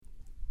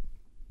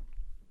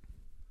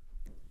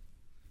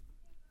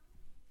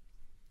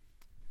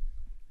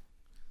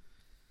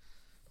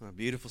A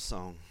beautiful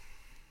song.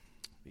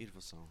 Beautiful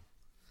song.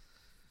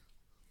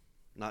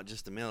 Not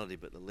just the melody,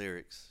 but the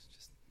lyrics.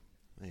 Just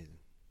amazing.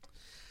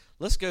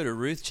 Let's go to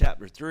Ruth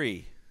chapter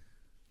 3.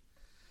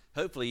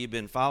 Hopefully you've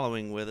been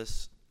following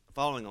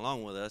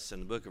along with us in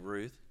the book of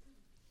Ruth.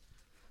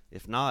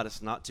 If not,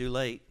 it's not too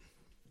late.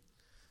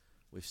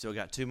 We've still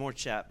got 2 more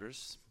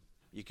chapters.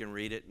 You can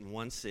read it in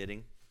one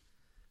sitting.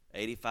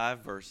 85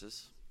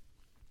 verses.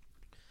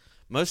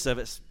 Most of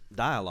it's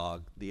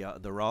dialogue. The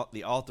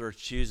author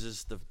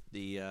chooses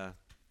the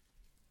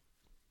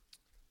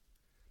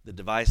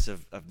device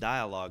of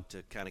dialogue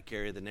to kind of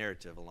carry the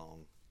narrative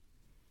along.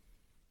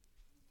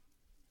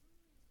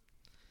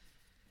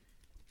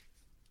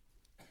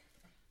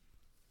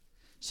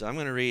 So I'm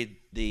going to read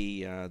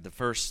the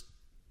first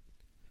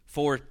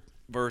 4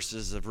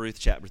 verses of Ruth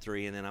chapter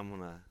 3, and then I'm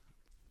going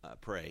to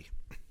pray.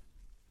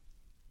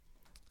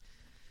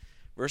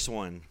 Verse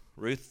 1,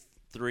 Ruth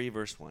 3,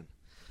 verse 1.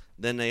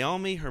 Then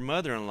Naomi, her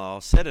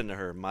mother-in-law, said unto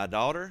her, My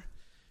daughter,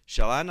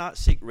 shall I not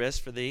seek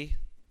rest for thee,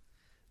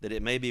 that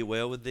it may be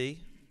well with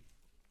thee?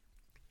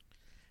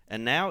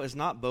 And now is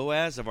not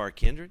Boaz of our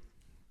kindred,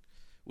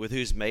 with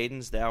whose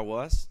maidens thou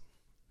wast?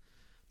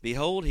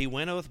 Behold, he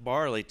winnoweth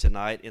barley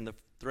tonight in the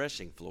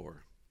threshing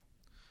floor.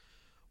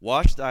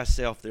 Wash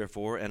thyself,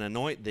 therefore, and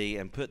anoint thee,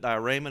 and put thy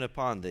raiment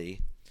upon thee,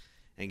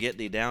 and get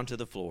thee down to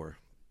the floor.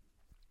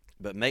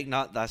 But make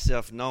not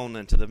thyself known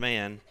unto the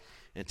man,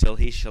 until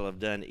he shall have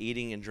done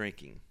eating and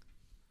drinking.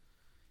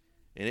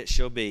 And it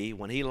shall be,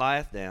 when he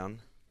lieth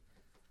down,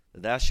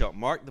 that thou shalt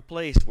mark the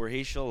place where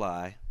he shall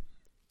lie,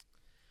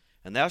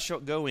 and thou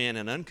shalt go in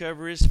and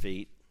uncover his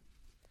feet,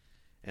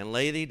 and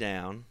lay thee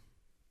down,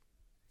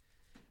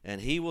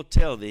 and he will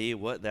tell thee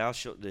what thou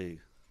shalt do.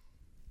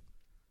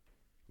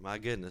 My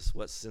goodness,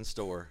 what's in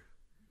store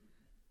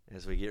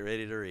as we get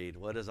ready to read?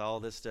 What does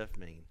all this stuff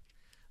mean?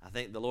 I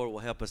think the Lord will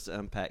help us to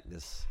unpack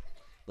this.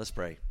 Let's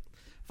pray.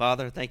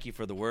 Father, thank you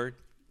for the word.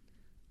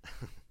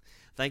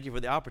 Thank you for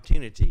the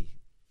opportunity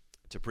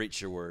to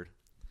preach your word.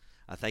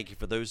 I thank you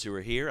for those who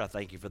are here. I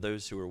thank you for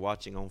those who are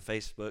watching on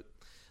Facebook,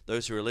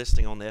 those who are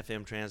listening on the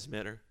FM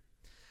transmitter.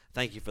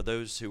 Thank you for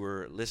those who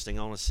are listening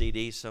on a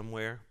CD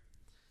somewhere,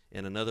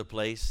 in another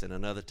place, in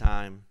another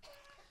time.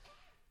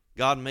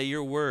 God, may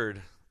your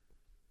word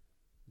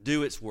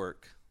do its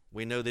work.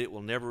 We know that it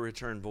will never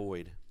return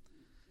void.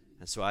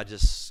 And so I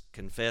just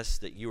confess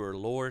that you are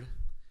Lord,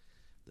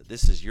 that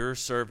this is your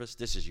service,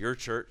 this is your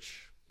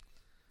church.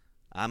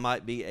 I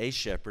might be a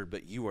shepherd,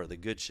 but you are the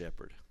good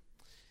shepherd.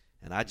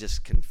 And I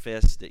just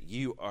confess that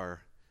you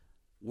are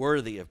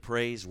worthy of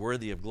praise,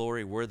 worthy of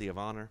glory, worthy of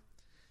honor.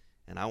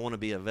 And I want to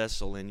be a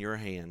vessel in your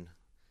hand.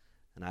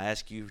 And I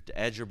ask you to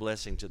add your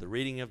blessing to the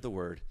reading of the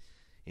word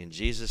in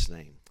Jesus'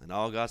 name. And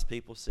all God's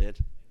people said,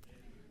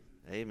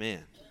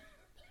 Amen.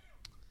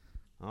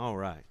 All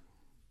right.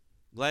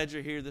 Glad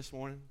you're here this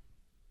morning.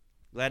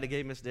 Glad to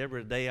give Miss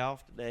Deborah a day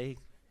off today.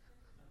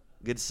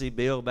 Good to see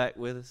Bill back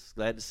with us.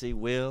 Glad to see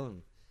Will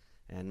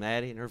and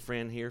Maddie and her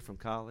friend here from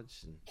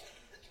college. And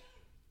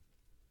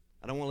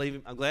I don't want to leave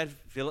him. I'm glad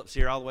Philip's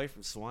here all the way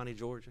from Suwanee,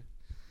 Georgia.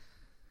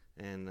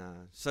 And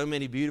so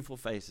many beautiful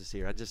faces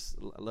here. I just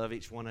love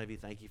each one of you.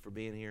 Thank you for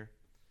being here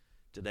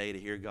today to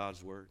hear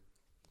God's word.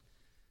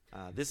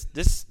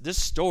 This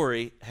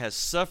story has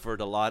suffered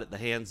a lot at the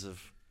hands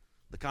of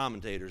the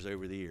commentators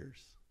over the years.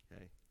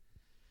 Okay,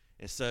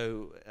 and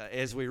so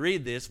as we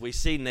read this, we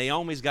see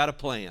Naomi's got a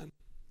plan.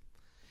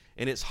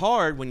 And it's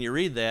hard when you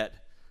read that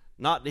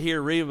not to hear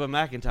Reba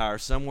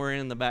McEntire somewhere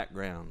in the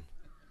background.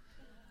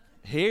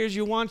 Here's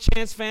your one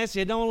chance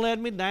fancy, don't let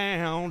me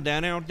down,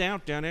 down, down,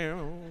 down, down,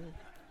 down.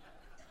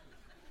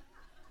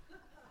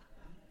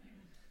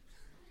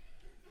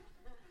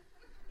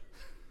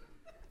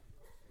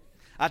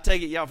 I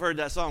take it y'all have heard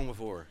that song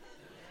before.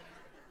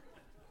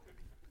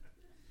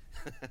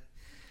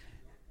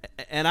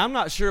 And I'm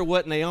not sure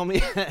what Naomi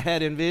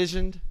had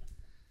envisioned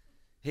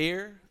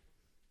here,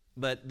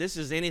 but this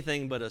is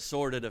anything but a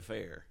sordid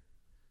affair.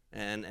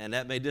 And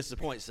that may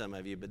disappoint some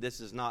of you, but this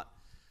is not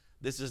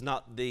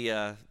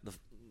the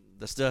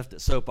stuff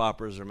that soap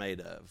operas are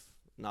made of.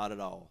 Not at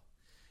all.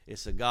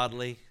 It's a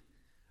godly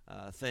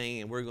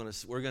thing, and we're going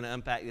to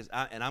unpack this.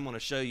 And I'm going to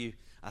show you,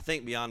 I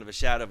think beyond a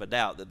shadow of a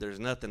doubt, that there's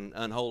nothing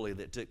unholy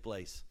that took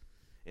place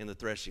in the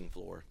threshing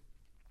floor.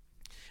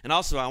 And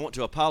also, I want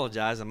to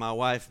apologize, and my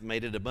wife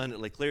made it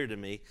abundantly clear to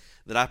me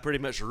that I pretty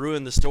much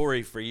ruined the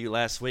story for you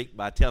last week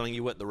by telling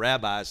you what the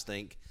rabbis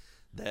think,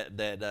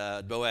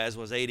 that Boaz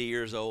was 80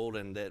 years old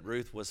and that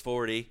Ruth was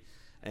 40.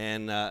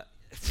 And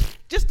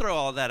just throw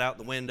all that out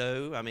the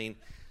window. I mean,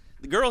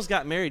 the girls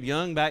got married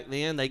young back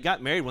then. They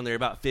got married when they were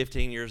about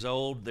 15 years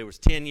old. There was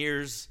 10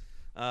 years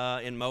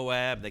in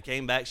Moab. They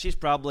came back. She's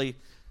probably,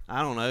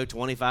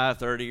 25,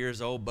 30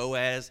 years old.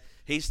 Boaz,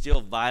 he's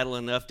still vital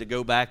enough to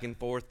go back and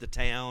forth to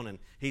town, and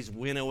he's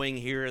winnowing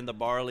here in the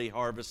barley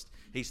harvest.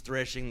 He's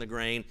threshing the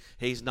grain.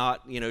 He's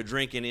not,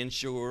 drinking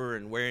Ensure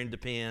and wearing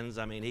Depends.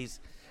 I mean, he's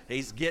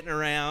getting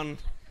around.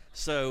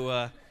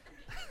 So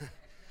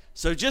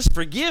just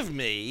forgive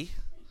me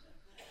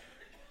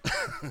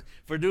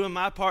for doing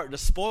my part to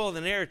spoil the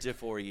narrative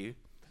for you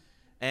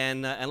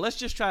And let's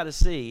just try to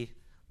see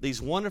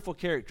these wonderful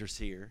characters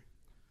here.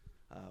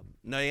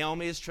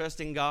 Naomi is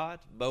trusting God.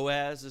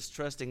 Boaz is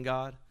trusting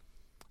God.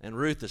 And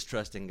Ruth is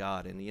trusting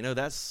God. And, you know,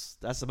 that's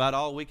about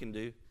all we can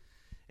do.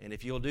 And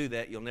if you'll do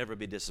that, you'll never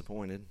be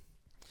disappointed.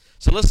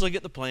 So let's look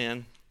at the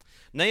plan.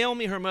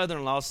 Naomi, her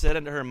mother-in-law, said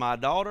unto her, My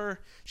daughter,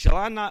 shall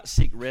I not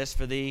seek rest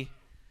for thee,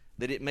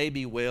 that it may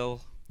be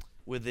well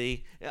with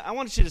thee? I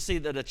want you to see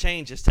that a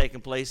change has taken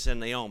place in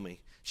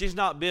Naomi. She's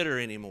not bitter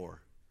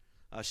anymore.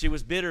 She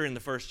was bitter in the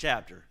first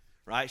chapter,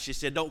 right? She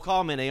said, don't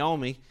call me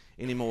Naomi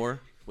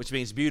anymore, which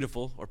means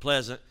beautiful or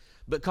pleasant,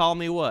 but call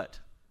me what?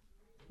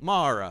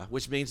 Mara,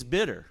 which means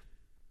bitter.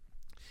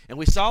 And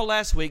we saw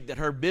last week that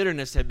her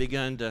bitterness had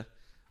begun to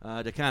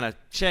kind of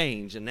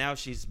change, and now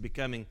she's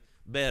becoming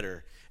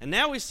better. And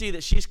now we see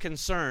that she's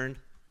concerned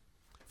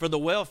for the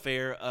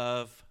welfare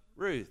of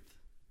Ruth.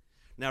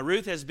 Now,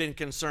 Ruth has been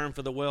concerned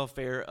for the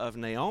welfare of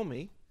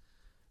Naomi.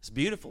 It's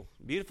beautiful,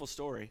 beautiful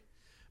story.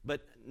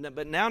 But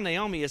now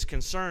Naomi is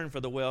concerned for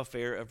the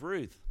welfare of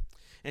Ruth.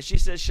 And she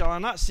says, shall I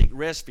not seek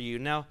rest for you?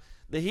 Now,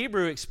 the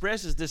Hebrew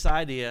expresses this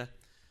idea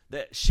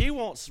that she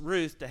wants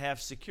Ruth to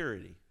have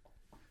security.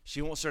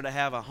 She wants her to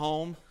have a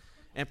home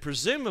and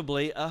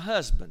presumably a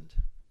husband.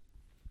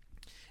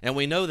 And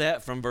we know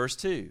that from verse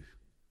 2.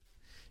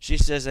 She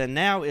says, and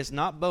now is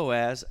not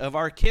Boaz of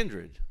our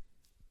kindred,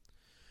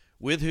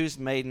 with whose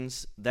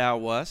maidens thou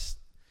wast?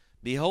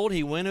 Behold,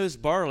 he winnows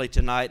barley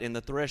tonight in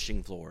the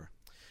threshing floor.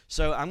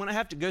 So I'm going to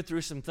have to go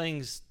through some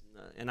things,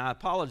 and I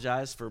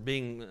apologize for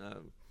being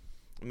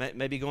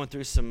maybe going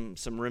through some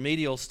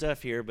remedial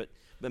stuff here, but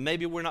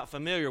maybe we're not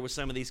familiar with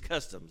some of these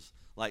customs,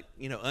 like,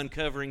 you know,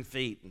 uncovering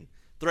feet and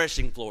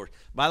threshing floors.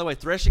 By the way,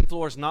 threshing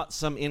floor is not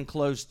some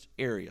enclosed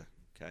area,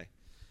 okay?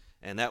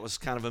 And that was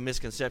kind of a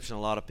misconception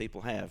a lot of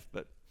people have.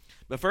 But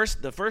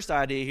first, the first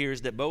idea here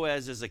is that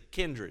Boaz is a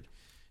kindred.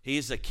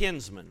 He's a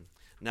kinsman.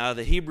 Now,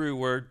 the Hebrew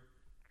word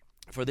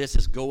for this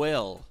is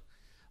goel,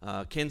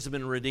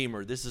 kinsman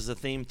redeemer. This is a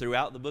theme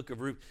throughout the book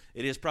of Ruth.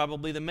 It is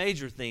probably the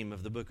major theme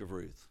of the book of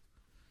Ruth,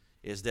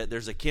 is that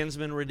there's a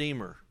kinsman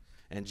redeemer,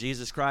 and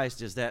Jesus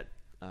Christ is that.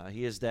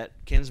 He is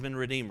that kinsman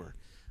redeemer.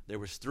 There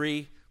was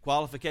 3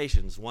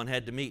 qualifications one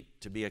had to meet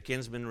to be a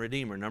kinsman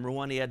redeemer. Number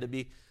 1, he had to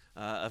be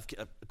of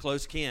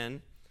close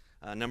kin.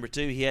 Number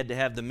 2, he had to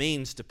have the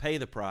means to pay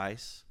the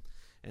price.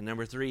 And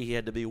number 3, he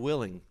had to be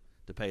willing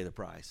to pay the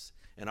price.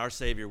 And our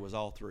Savior was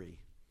all 3.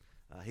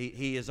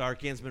 He is our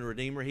kinsman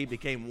redeemer. He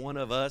became one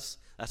of us.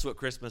 That's what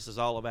Christmas is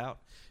all about.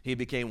 He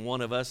became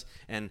one of us.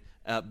 And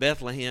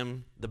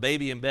Bethlehem, the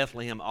baby in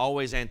Bethlehem,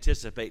 always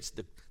anticipates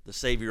the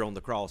Savior on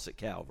the cross at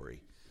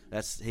Calvary.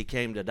 He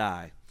came to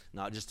die,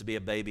 not just to be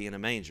a baby in a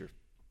manger.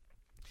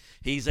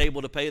 He's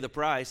able to pay the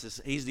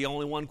price. He's the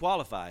only one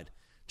qualified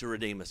to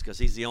redeem us, because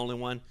he's the only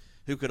one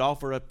who could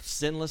offer a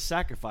sinless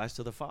sacrifice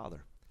to the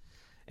Father.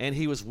 And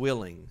he was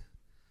willing.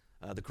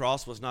 The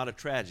cross was not a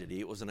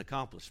tragedy. It was an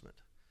accomplishment.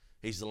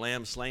 He's the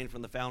Lamb slain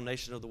from the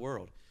foundation of the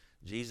world.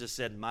 Jesus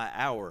said, my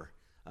hour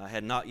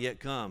had not yet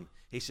come.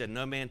 He said,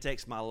 no man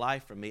takes my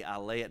life from me. I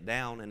lay it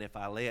down, and if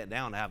I lay it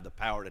down, I have the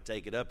power to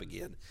take it up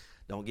again.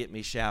 Don't get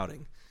me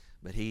shouting.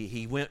 But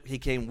he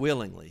came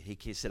willingly.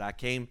 He said, I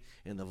came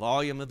in the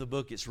volume of the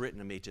book. It's written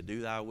to me to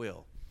do thy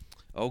will.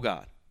 Oh,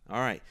 God. All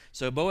right.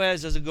 So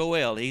Boaz is a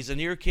goel. He's a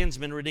near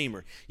kinsman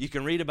redeemer. You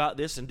can read about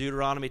this in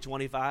Deuteronomy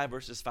 25,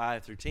 verses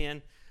 5 through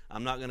 10.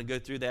 I'm not going to go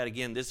through that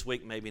again this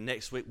week. Maybe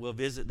next week we'll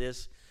visit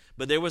this.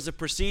 But there was a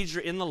procedure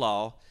in the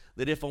law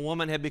that if a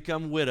woman had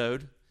become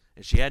widowed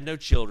and she had no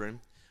children,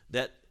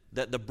 that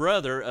the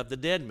brother of the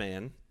dead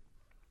man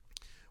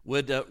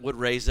would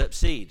raise up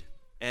seed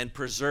and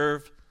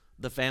preserve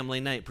the family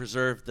name,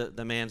 preserve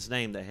the man's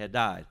name that had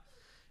died.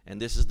 And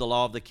this is the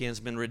law of the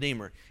kinsman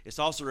redeemer. It's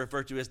also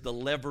referred to as the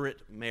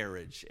levirate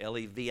marriage,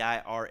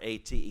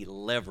 Levirate,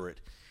 levirate.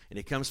 And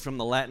it comes from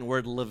the Latin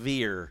word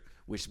levir,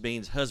 which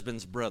means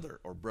husband's brother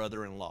or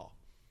brother-in-law.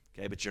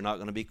 Okay, but you're not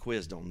going to be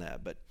quizzed on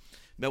that. But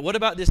what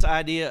about this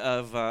idea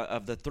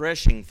of the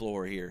threshing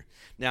floor here?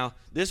 Now,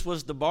 this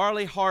was the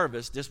barley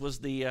harvest. This was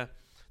the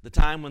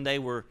time when they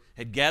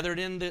had gathered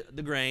in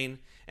the grain,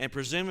 and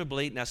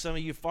presumably, now some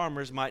of you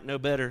farmers might know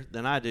better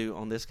than I do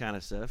on this kind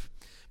of stuff,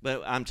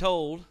 but I'm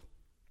told,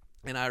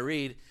 and I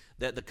read,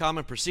 that the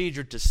common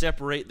procedure to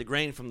separate the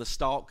grain from the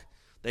stalk,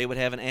 they would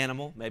have an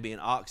animal, maybe an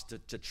ox,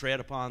 to tread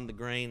upon the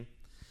grain.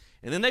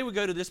 And then they would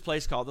go to this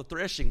place called the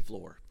threshing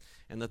floor.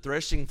 And the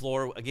threshing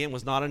floor, again,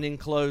 was not an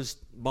enclosed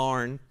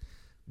barn,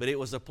 but it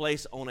was a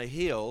place on a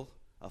hill,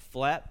 a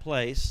flat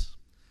place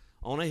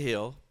on a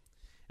hill.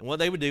 And what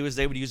they would do is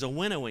they would use a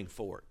winnowing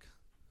fork.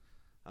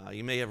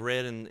 You may have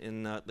read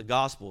in the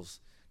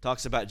Gospels,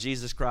 talks about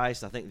Jesus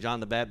Christ. I think John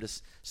the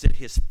Baptist said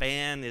his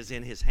fan is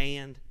in his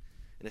hand.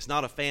 And it's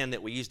not a fan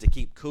that we use to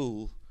keep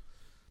cool,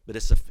 but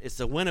it's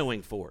a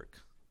winnowing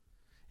fork.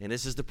 And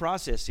this is the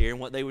process here. And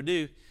what they would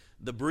do,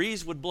 the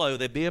breeze would blow.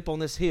 They'd be up on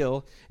this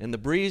hill, and the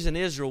breeze in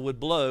Israel would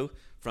blow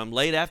from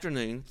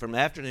afternoon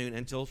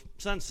until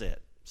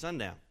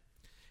sundown.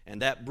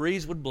 And that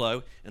breeze would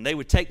blow, and they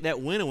would take that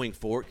winnowing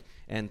fork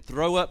and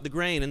throw up the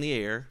grain in the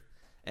air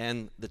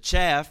and the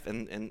chaff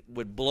and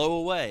would blow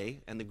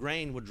away, and the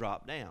grain would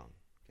drop down.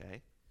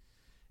 Okay?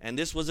 And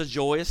this was a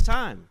joyous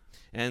time.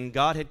 And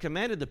God had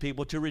commanded the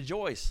people to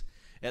rejoice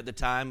at the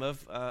time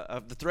of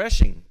the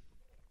threshing,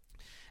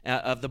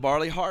 of the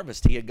barley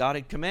harvest. God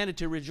had commanded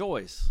to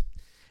rejoice.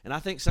 And I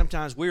think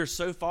sometimes we're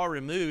so far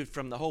removed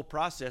from the whole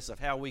process of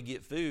how we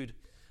get food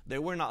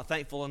that we're not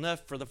thankful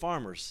enough for the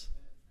farmers.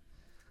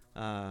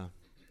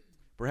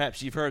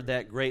 Perhaps you've heard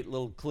that great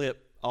little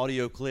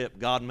audio clip,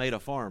 God Made a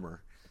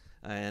Farmer.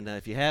 And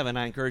if you haven't,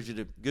 I encourage you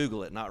to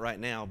Google it, not right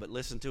now, but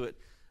listen to it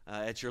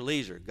at your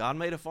leisure. God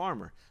made a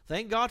farmer.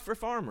 Thank God for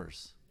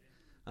farmers.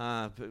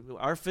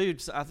 Our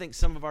food, I think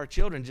some of our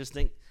children just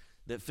think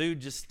that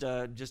food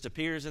just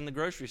appears in the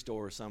grocery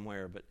store or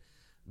somewhere,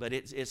 but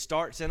it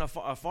starts in a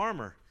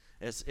farmer.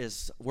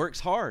 Works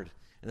hard,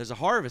 and there's a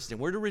harvest, and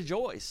we're to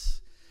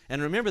rejoice.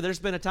 And remember, there's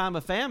been a time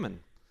of famine.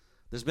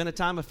 There's been a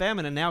time of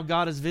famine, and now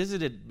God has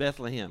visited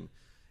Bethlehem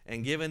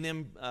and given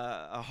them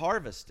a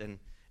harvest, and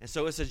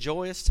so it's a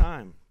joyous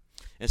time.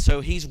 And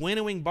so he's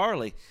winnowing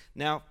barley.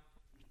 Now,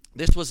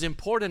 this was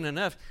important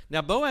enough.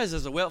 Now, Boaz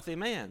is a wealthy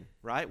man,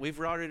 right? We've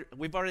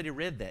already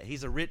read that.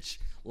 He's a rich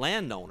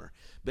landowner.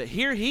 But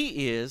here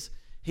he is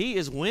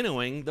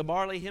winnowing the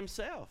barley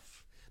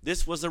himself.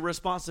 This was a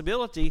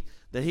responsibility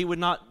that he would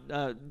not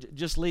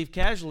just leave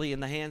casually in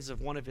the hands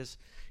of one of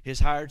his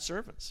hired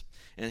servants.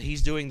 And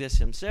he's doing this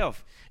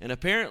himself. And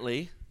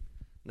apparently,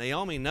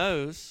 Naomi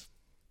knows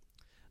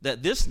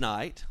that this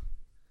night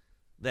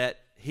that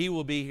he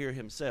will be here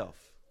himself.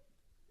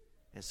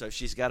 And so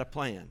she's got a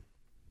plan.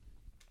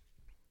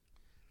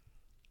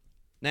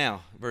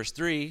 Now, verse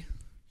 3,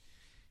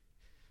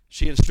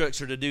 she instructs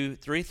her to do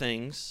 3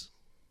 things.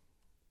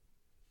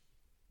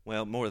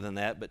 Well, more than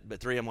that, but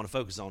 3 I'm going to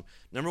focus on.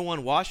 Number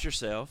 1, wash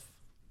yourself.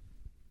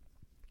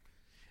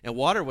 And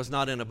water was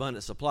not in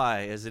abundant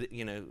supply, as it,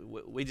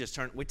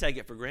 we take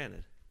it for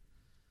granted.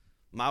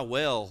 My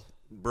well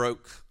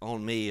broke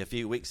on me a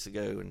few weeks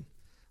ago, and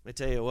let me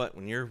tell you what,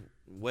 when your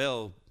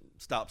well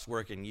stops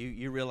working,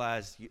 you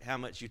realize how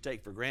much you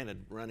take for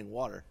granted running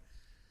water.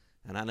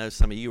 And I know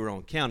some of you are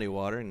on county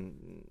water,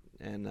 and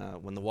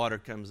when the water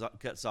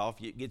cuts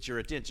off, it gets your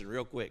attention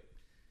real quick,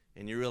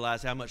 and you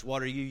realize how much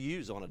water you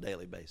use on a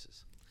daily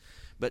basis.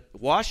 But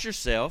wash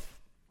yourself,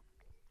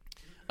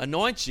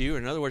 anoint you, or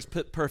in other words,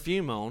 put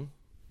perfume on,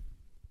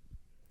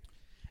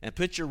 and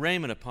put your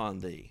raiment upon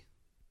thee.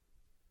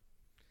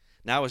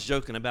 Now, I was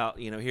joking about,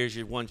 here's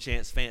your one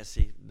chance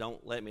fancy,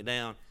 don't let me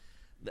down.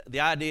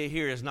 The idea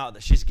here is not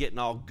that she's getting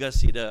all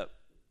gussied up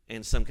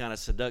in some kind of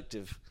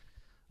seductive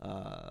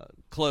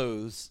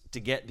clothes to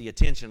get the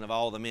attention of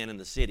all the men in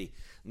the city.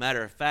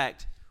 Matter of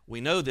fact,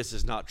 we know this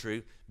is not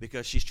true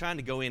because she's trying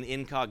to go in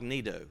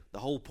incognito. The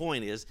whole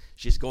point is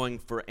she's going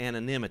for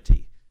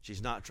anonymity.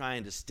 She's not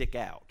trying to stick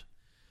out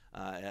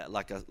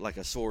like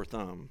a sore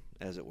thumb,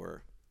 as it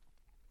were.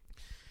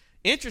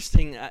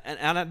 Interesting,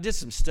 and I did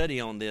some study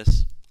on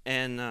this,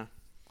 and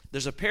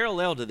there's a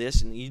parallel to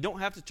this, and you don't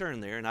have to turn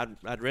there, and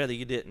I'd rather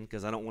you didn't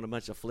because I don't want a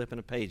bunch of flipping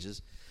of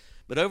pages.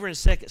 But over in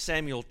 2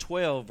 Samuel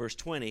 12, verse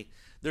 20,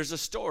 there's a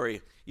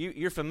story.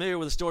 You're familiar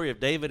with the story of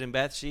David and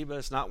Bathsheba.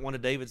 It's not one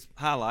of David's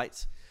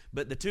highlights.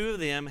 But the two of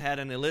them had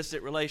an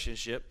illicit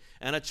relationship,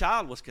 and a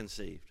child was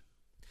conceived.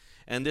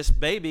 And this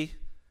baby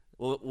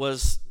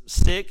was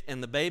sick,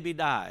 and the baby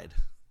died.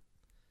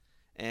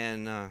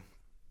 And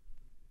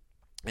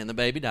the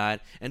baby died.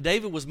 And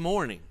David was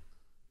mourning.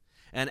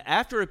 And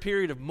after a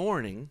period of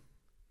mourning,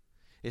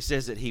 it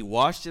says that he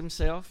washed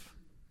himself,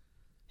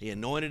 he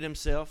anointed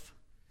himself,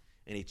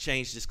 and he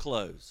changed his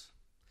clothes.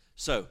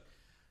 So,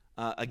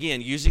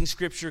 again, using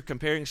Scripture,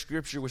 comparing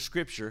Scripture with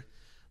Scripture,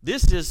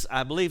 this is,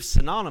 I believe,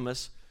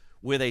 synonymous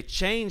with a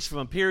change from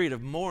a period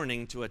of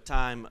mourning to a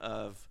time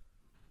of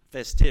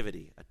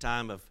festivity, a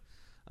time of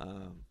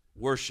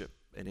worship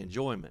and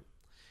enjoyment.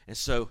 And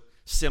so,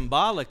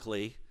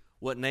 symbolically,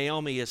 what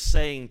Naomi is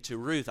saying to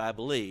Ruth, I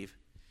believe,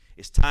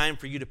 it's time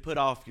for you to put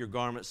off your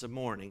garments of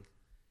mourning.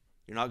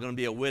 You're not going to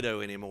be a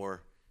widow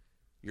anymore.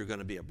 You're going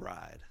to be a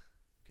bride.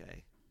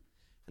 Okay?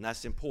 And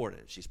that's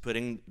important. She's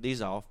putting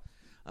these off,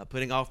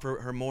 putting off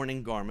her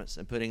mourning garments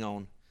and putting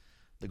on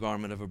the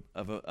garment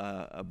of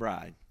a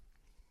bride.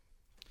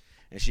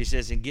 And she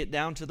says, and get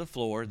down to the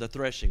floor, the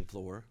threshing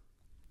floor,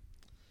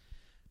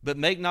 but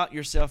make not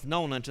yourself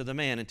known unto the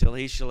man until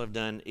he shall have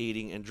done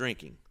eating and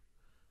drinking.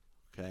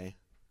 Okay?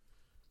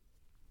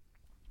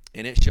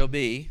 And it shall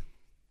be,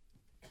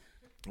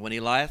 when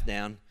he lieth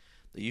down,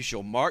 that you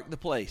shall mark the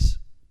place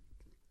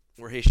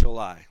where he shall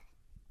lie.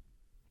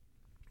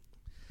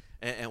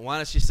 And why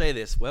does she say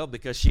this? Well,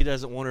 because she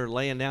doesn't want her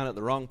laying down at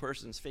the wrong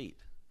person's feet.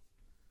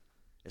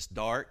 It's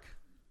dark.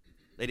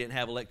 They didn't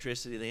have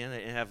electricity then. They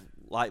didn't have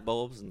light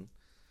bulbs.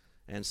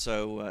 And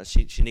so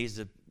she needs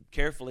to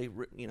carefully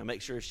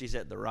make sure she's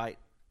at the right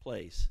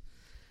place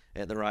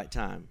at the right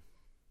time.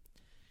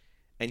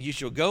 And you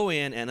shall go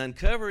in and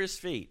uncover his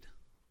feet.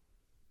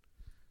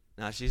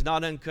 Now, she's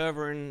not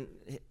uncovering,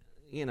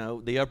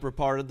 the upper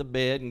part of the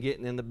bed and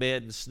getting in the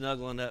bed and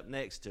snuggling up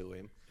next to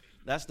him.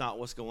 That's not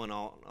what's going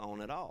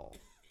on at all.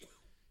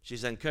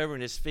 She's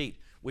uncovering his feet.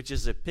 which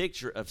is a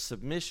picture of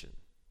submission.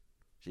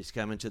 She's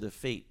coming to the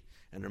feet.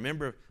 And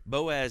remember,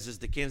 Boaz is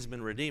the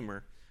kinsman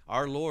redeemer.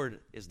 Our Lord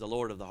is the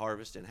Lord of the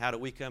harvest. And how do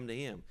we come to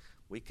him?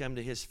 We come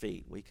to his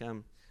feet. We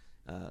come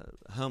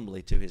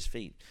humbly to his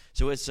feet.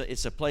 So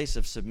it's a place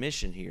of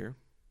submission here.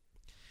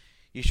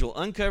 You shall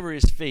uncover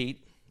his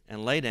feet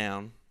and lay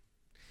down.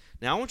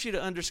 Now I want you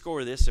to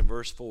underscore this in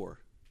verse 4.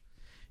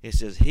 It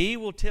says, he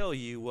will tell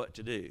you what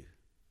to do.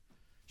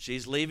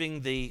 She's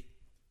leaving the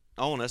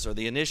onus or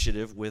the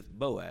initiative with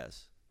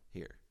Boaz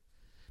here.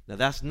 Now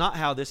that's not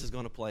how this is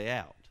going to play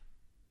out.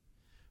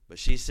 But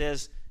she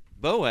says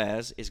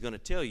Boaz is going to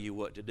tell you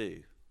what to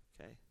do.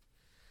 Okay.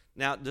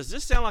 Now, does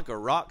this sound like a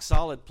rock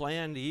solid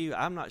plan to you?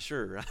 I'm not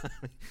sure.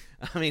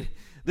 I mean,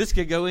 this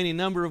could go any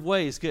number of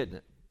ways, couldn't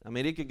it? I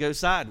mean, it could go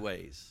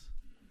sideways.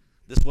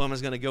 This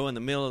woman's going to go in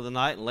the middle of the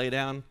night and lay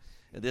down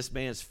at this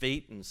man's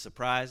feet and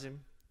surprise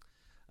him.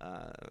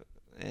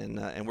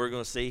 And we're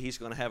going to see he's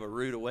going to have a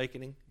rude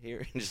awakening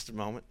here in just a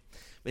moment.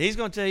 But he's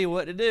going to tell you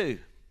what to do.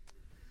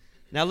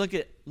 Now look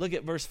at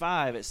verse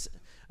 5.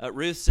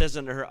 Ruth says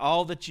unto her,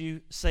 all that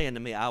you say unto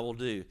me I will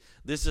do.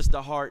 This is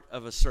the heart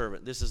of a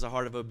servant. This is a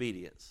heart of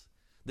obedience.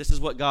 This is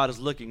what God is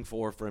looking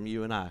for from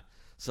you and I.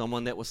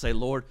 Someone that will say,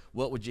 Lord,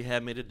 what would you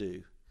have me to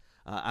do?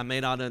 I may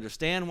not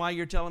understand why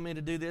you're telling me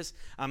to do this.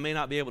 I may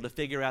not be able to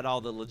figure out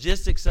all the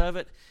logistics of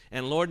it.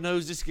 And Lord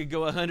knows this could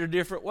go 100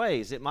 different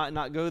ways. It might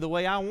not go the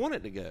way I want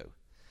it to go.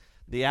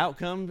 The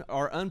outcomes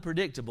are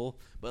unpredictable.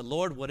 But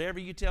Lord, whatever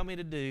you tell me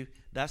to do,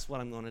 that's what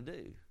I'm going to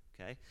do.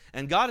 Okay?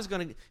 And God is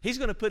He's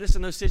going to put us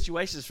in those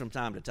situations from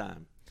time to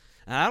time.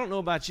 And I don't know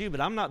about you, but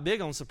I'm not big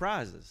on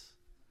surprises.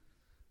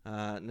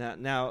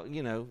 Now,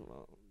 you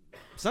know,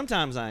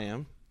 sometimes I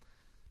am.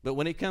 But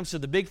when it comes to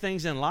the big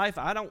things in life,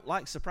 I don't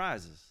like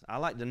surprises. I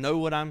like to know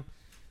what I'm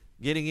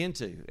getting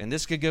into. And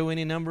this could go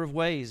any number of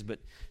ways. But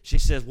she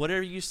says,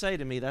 whatever you say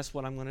to me, that's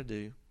what I'm going to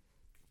do.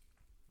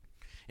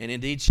 And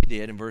indeed she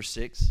did in verse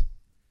 6.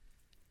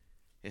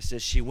 It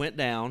says she went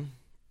down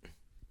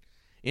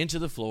into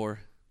the floor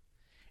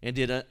and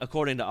did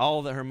according to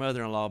all that her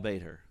mother-in-law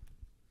bade her.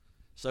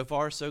 So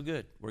far, so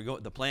good.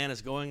 The plan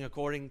is going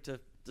according to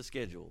the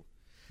schedule.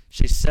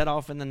 She set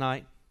off in the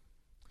night,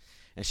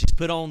 and she's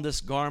put on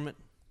this garment.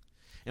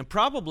 And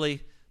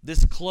probably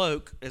this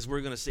cloak, as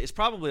we're going to see, it's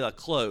probably a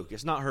cloak.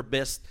 It's not her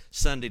best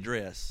Sunday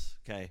dress,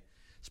 okay?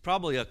 It's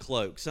probably a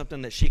cloak,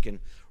 something that she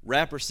can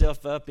wrap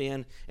herself up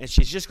in, and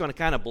she's just going to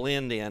kind of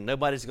blend in.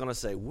 Nobody's going to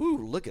say, woo,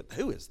 look at,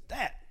 who is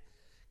that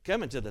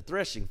coming to the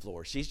threshing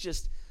floor?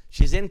 She's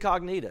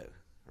incognito,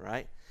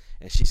 right?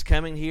 And she's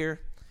coming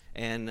here,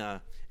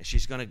 and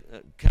she's going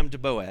to come to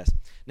Boaz.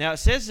 Now, it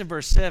says in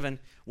verse 7,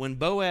 when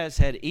Boaz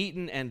had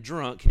eaten and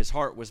drunk, his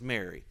heart was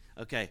merry.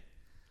 Okay.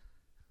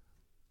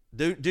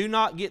 Do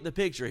not get the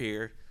picture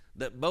here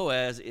that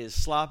Boaz is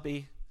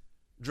sloppy,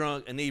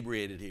 drunk,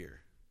 inebriated here.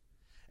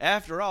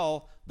 After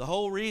all, the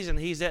whole reason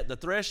he's at the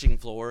threshing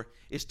floor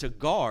is to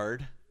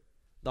guard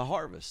the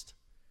harvest.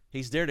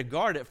 He's there to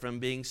guard it from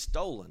being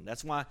stolen.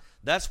 That's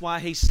why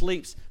he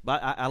sleeps.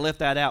 But I left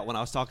that out when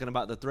I was talking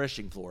about the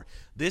threshing floor.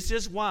 This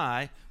is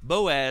why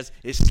Boaz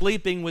is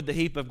sleeping with the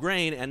heap of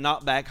grain and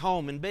not back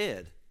home in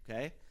bed.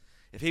 Okay?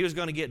 If he was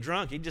going to get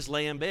drunk, he'd just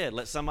lay in bed,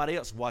 let somebody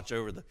else watch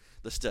over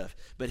the stuff.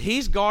 But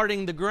he's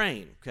guarding the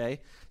grain,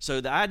 okay?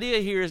 So the idea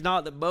here is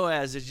not that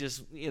Boaz is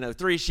just,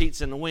 3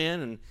 sheets in the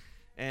wind,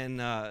 and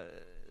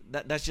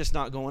that's just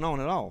not going on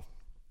at all.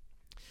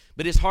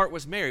 But his heart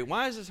was merry.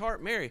 Why is his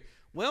heart merry?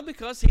 Well,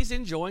 because he's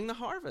enjoying the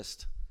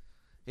harvest.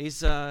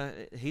 He's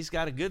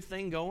got a good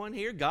thing going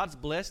here. God's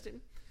blessed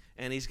him,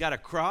 and he's got a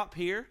crop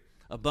here,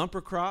 a bumper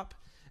crop,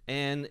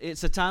 and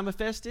it's a time of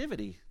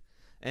festivity.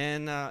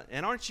 And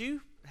aren't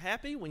you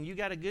happy when you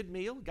got a good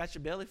meal, got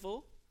your belly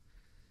full?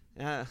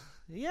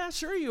 Yeah,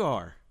 sure you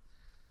are.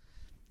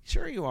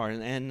 Sure you are.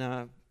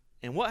 And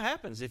what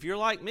happens if you're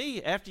like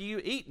me? After you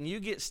eat and you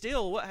get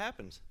still, what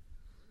happens?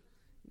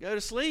 Go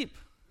to sleep.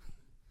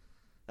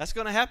 That's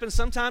going to happen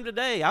sometime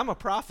today. I'm a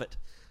prophet.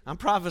 I'm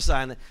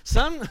prophesying that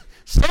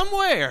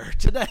somewhere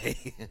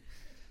today,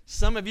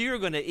 some of you are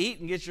going to eat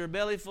and get your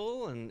belly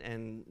full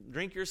and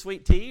drink your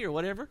sweet tea or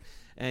whatever,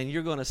 and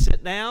you're going to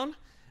sit down,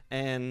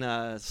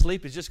 and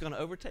sleep is just going to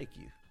overtake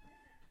you.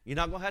 You're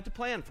not going to have to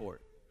plan for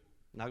it.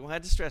 You're not going to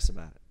have to stress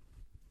about it.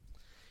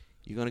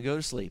 You're going to go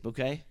to sleep,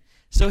 okay?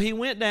 So he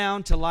went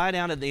down to lie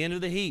down at the end of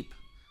the heap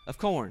of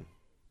corn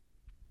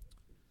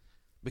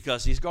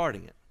because he's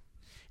guarding it.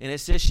 And it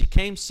says she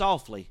came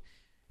softly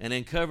and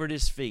uncovered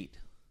his feet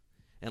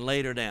and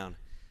laid her down.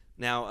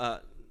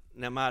 Now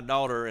my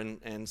daughter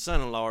and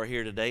son-in-law are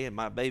here today, and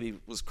my baby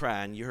was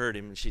crying. You heard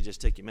him, and she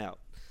just took him out.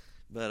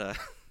 But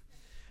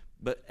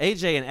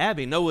AJ and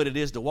Abby know what it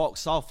is to walk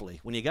softly.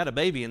 When you got a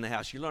baby in the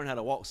house, you learn how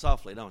to walk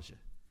softly, don't you?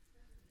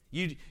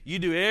 You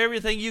do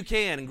everything you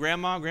can, and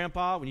Grandma,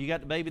 Grandpa, when you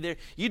got the baby there,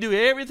 you do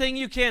everything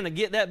you can to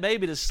get that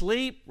baby to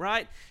sleep,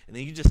 right? And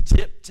then you just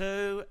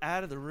tiptoe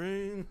out of the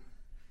room,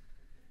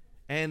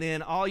 and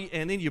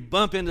then you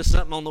bump into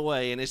something on the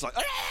way, and it's like,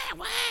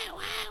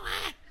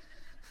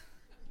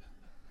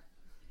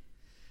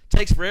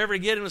 Takes forever to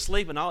get him to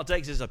sleep, and all it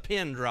takes is a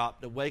pin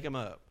drop to wake him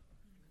up.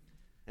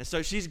 And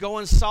so she's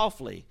going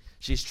softly.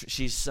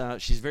 She's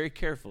very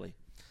carefully.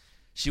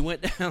 She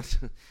went down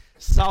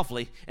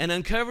softly and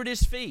uncovered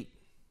his feet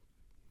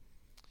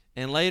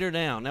and laid her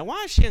down. Now,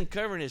 why is she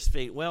uncovering his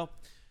feet? Well,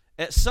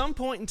 at some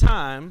point in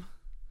time,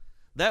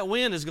 that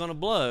wind is going to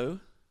blow,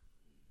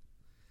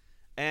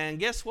 and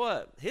guess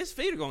what? His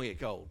feet are going to get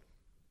cold,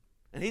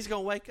 and he's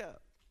going to wake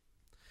up.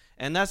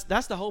 And that's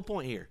the whole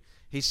point here.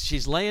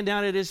 She's laying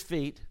down at his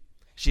feet.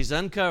 She's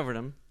uncovered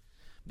him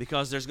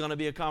because there's going to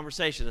be a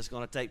conversation that's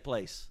going to take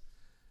place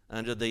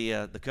under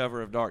the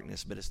cover of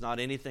darkness, but it's not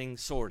anything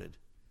sordid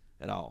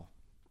at all.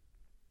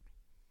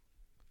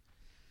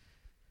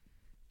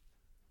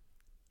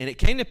 And it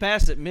came to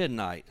pass at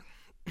midnight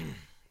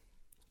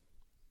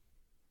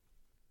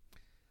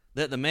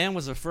that the man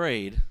was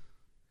afraid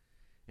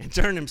and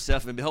turned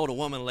himself, and behold, a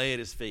woman lay at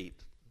his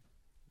feet.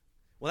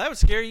 Well, that would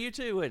scare you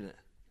too, wouldn't it?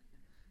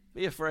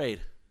 Be afraid.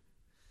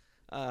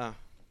 The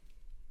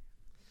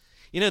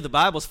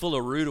Bible's full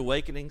of rude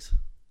awakenings.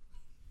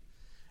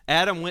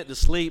 Adam went to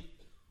sleep,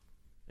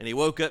 and he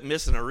woke up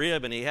missing a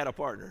rib, and he had a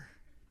partner.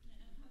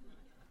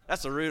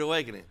 That's a rude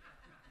awakening.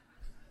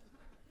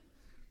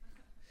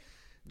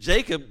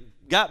 Jacob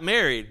got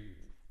married,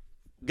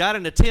 got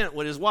in a tent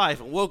with his wife,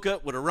 and woke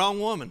up with a wrong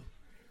woman.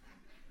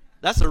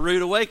 That's a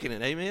rude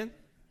awakening, amen?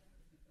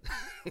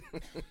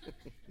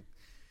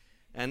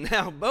 And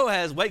now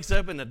Boaz wakes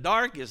up in the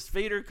dark, his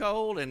feet are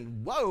cold,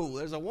 and whoa,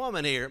 there's a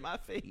woman here at my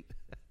feet.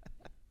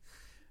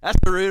 That's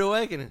a rude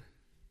awakening.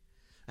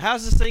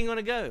 How's this thing going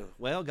to go?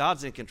 Well,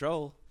 God's in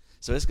control,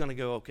 so it's going to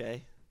go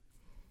okay.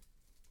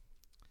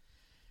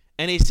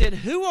 And he said,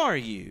 who are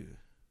you?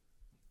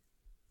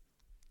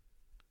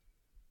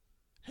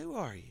 Who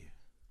are you?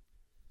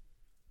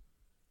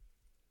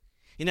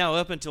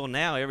 Up until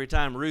now, every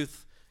time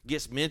Ruth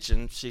gets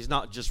mentioned, she's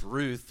not just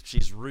Ruth,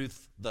 she's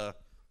Ruth the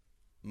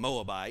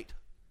Moabite,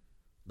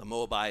 the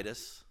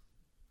Moabitess.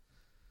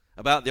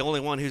 About the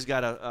only one who's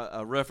got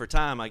a rougher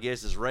time, I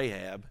guess, is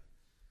Rahab.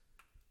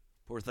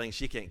 Poor thing,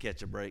 she can't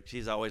catch a break.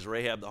 She's always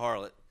Rahab the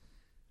harlot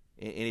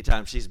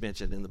anytime she's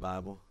mentioned in the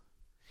Bible.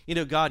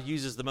 God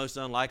uses the most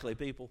unlikely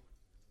people.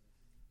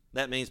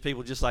 That means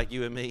people just like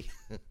you and me,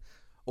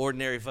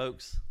 ordinary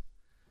folks,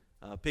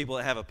 people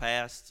that have a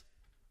past.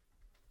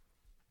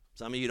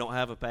 Some of you don't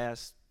have a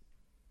past.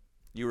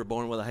 You were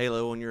born with a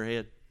halo on your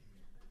head.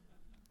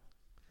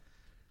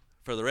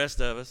 For the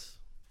rest of us,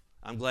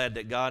 I'm glad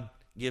that God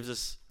gives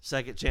us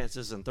second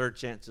chances and third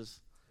chances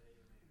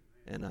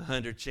and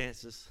 100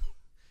 chances.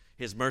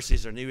 His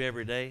mercies are new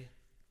every day.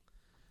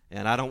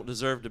 And I don't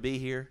deserve to be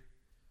here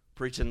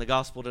preaching the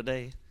gospel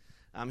today.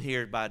 I'm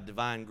here by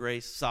divine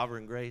grace,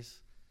 sovereign grace.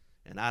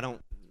 And I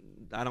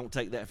don't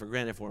take that for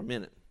granted for a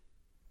minute,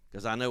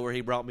 because I know where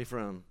he brought me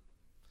from.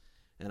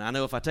 And I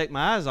know if I take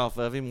my eyes off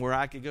of him, where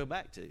I could go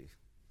back to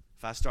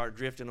if I start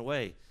drifting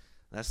away.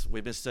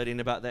 We've been studying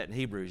about that in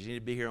Hebrews. You need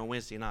to be here on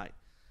Wednesday night.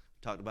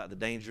 We talked about the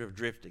danger of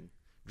drifting.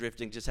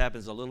 Drifting just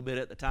happens a little bit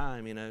at the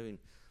time, and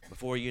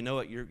before you know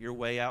it, you're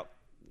way out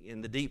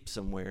in the deep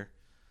somewhere,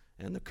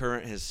 and the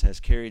current has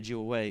carried you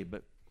away.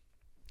 But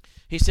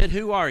he said,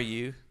 who are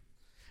you?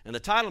 And the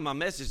title of my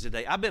message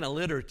today, I've been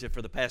alliterative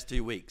for the past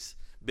 2 weeks.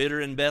 Bitter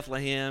in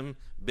Bethlehem,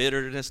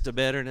 bitterness to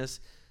betterness.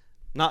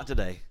 Not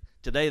today.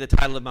 Today the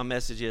title of my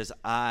message is,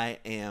 I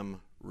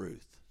am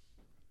Ruth.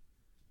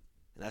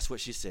 And that's what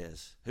she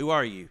says. Who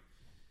are you?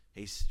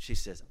 She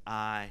says,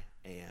 I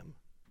am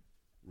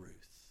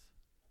Ruth.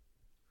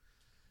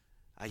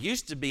 I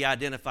used to be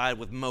identified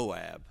with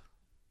Moab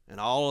and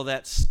all of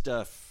that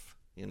stuff.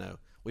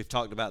 We've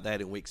talked about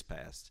that in weeks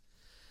past.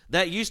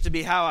 That used to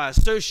be how I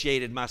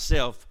associated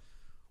myself,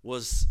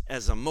 was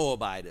as a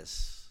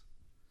Moabitess.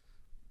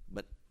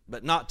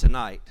 But not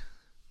tonight.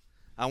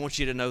 I want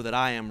you to know that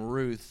I am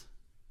Ruth,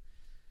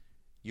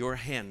 your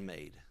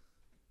handmaid.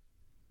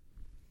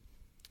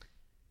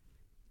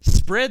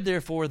 Spread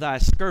therefore thy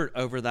skirt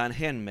over thine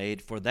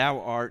handmaid, for thou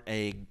art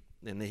in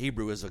the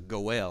Hebrew is a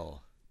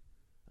goel,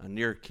 a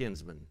near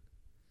kinsman.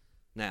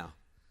 Now,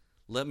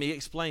 let me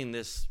explain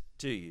this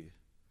to you,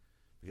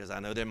 because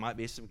I know there might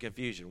be some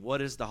confusion. What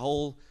is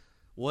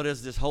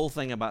this whole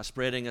thing about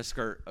spreading a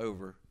skirt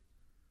over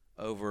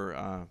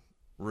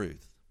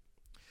Ruth?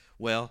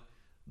 Well,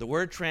 the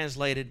word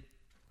translated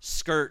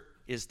skirt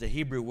is the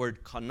Hebrew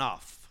word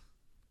kanaf.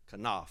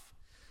 Kanaf.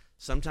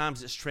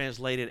 Sometimes it's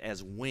translated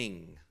as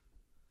wing.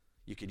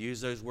 You could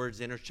use those words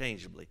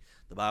interchangeably.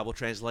 The Bible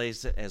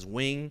translates it as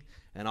wing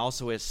and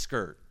also as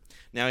skirt.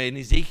 Now in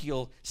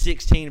Ezekiel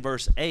 16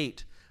 verse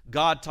 8,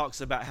 God talks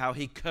about how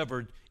he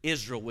covered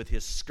Israel with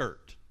his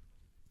skirt.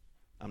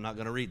 I'm not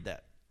going to read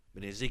that.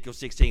 But in Ezekiel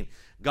 16,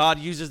 God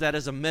uses that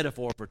as a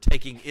metaphor for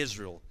taking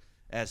Israel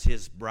as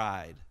his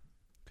bride.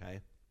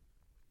 Okay?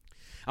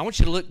 I want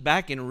you to look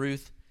back in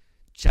Ruth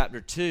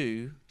chapter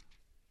 2,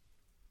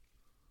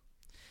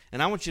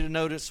 and I want you to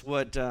notice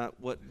what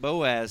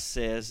Boaz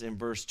says in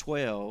verse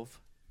 12.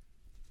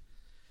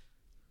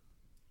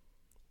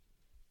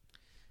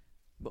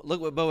 But look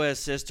what Boaz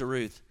says to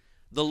Ruth.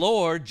 The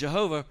Lord,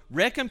 Jehovah,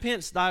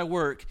 recompense thy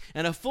work,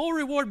 and a full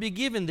reward be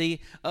given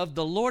thee of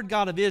the Lord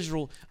God of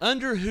Israel,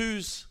 under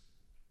whose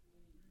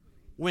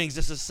wings.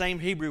 This is the same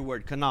Hebrew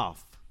word, kanaf.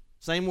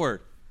 Same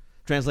word.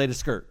 Translated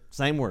skirt.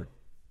 Same word.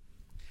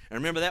 And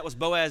remember, that was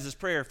Boaz's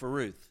prayer for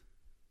Ruth.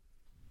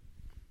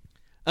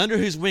 Under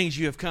whose wings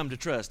you have come to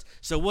trust.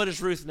 So what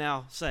is Ruth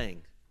now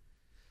saying?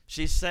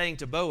 She's saying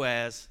to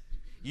Boaz,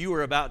 you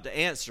are about to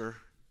answer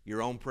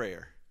your own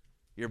prayer.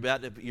 You're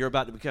about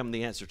to become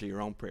the answer to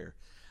your own prayer.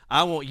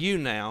 I want you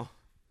now,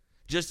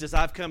 just as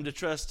I've come to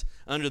trust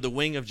under the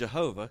wing of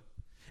Jehovah.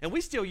 And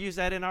we still use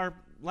that in our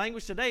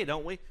language today,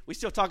 don't we? We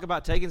still talk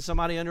about taking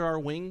somebody under our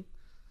wing.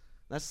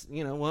 That's,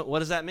 what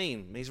does that mean?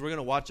 It means we're going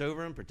to watch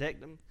over them,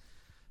 protect them,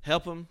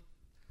 help them.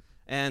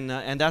 And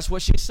that's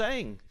what she's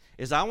saying,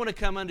 is I want to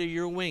come under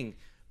your wing.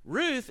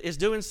 Ruth is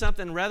doing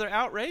something rather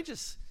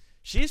outrageous.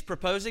 She's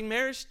proposing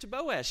marriage to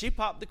Boaz. She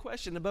popped the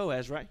question to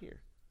Boaz right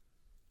here.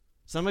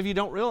 Some of you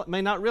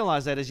may not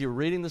realize that as you're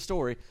reading the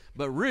story,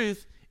 but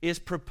Ruth is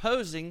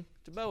proposing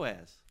to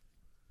Boaz.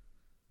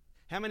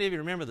 How many of you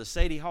remember the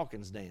Sadie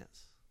Hawkins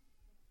dance?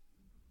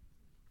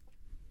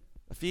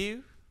 A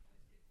few?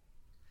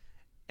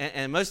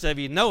 And most of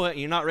you know it, and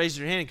you're not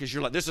raising your hand because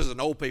you're like, this is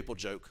an old people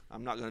joke.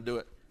 I'm not going to do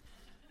it.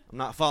 I'm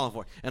not falling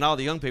for it. And all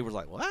the young people are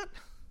like, what?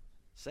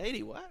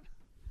 Sadie, what?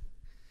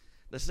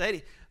 The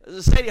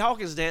Sadie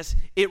Hawkins dance,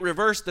 it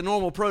reversed the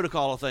normal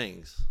protocol of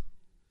things.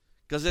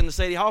 Because in the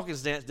Sadie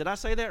Hawkins dance, did I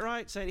say that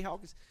right? Sadie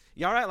Hawkins?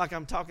 You all right? Like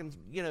I'm talking,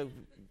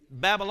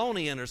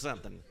 Babylonian or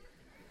something.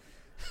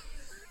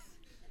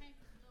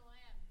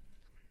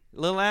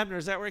 Little Abner,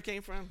 is that where it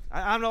came from?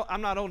 I'm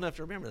not old enough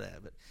to remember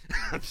that, but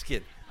I'm just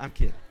kidding. I'm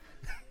kidding.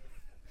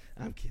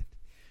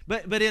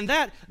 But in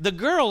that, the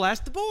girl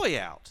asked the boy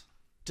out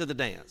to the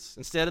dance.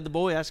 Instead of the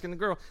boy asking the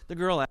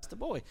girl asked the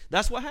boy.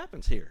 That's what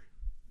happens here,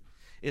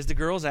 is the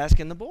girl's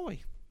asking the boy.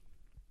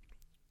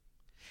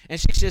 And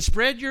she says,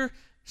 spread your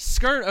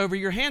skirt over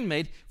your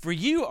handmaid, for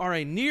you are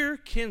a near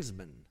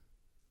kinsman.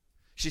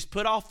 She's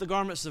put off the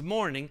garments of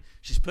mourning.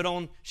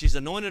 She's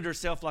anointed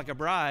herself like a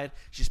bride.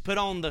 She's put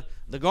on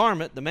the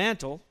garment, the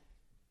mantle.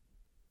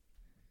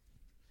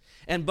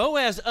 And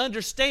Boaz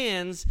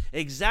understands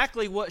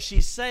exactly what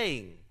she's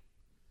saying.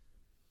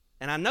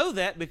 And I know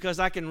that because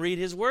I can read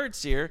his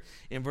words here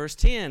in verse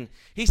 10.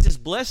 He says,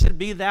 blessed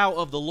be thou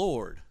of the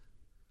Lord.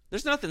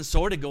 There's nothing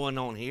sort of going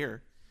on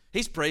here.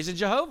 He's praising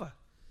Jehovah.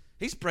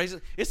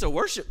 It's a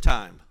worship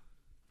time.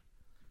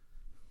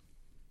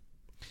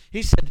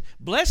 He said,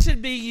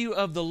 blessed be you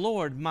of the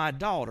Lord, my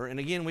daughter. And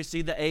again, we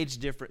see the age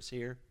difference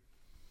here.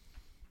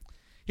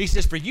 He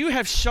says, for you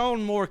have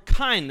shown more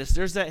kindness.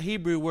 There's that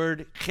Hebrew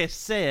word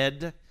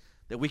chesed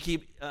that we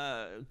keep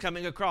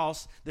coming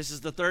across. This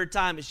is the third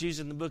time it's used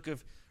in the book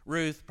of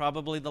Ruth,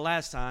 probably the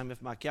last time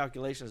if my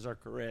calculations are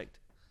correct.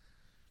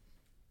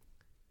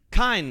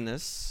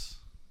 Kindness.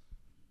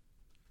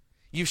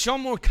 You've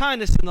shown more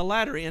kindness in the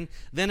latter end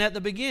than at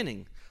the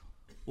beginning.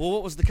 Well,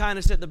 what was the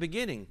kindness at the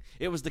beginning?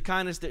 It was the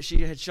kindness that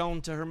she had shown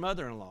to her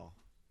mother-in-law,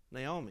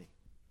 Naomi,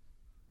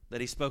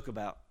 that he spoke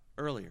about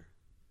earlier.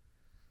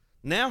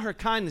 Now her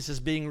kindness is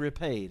being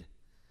repaid.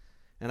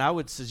 And I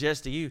would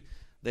suggest to you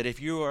that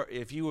if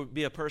you would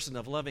be a person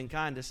of loving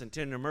kindness and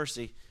tender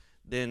mercy,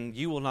 then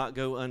you will not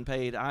go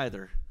unpaid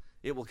either.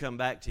 It will come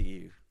back to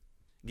you.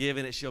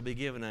 Given it shall be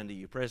given unto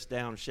you. Pressed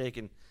down,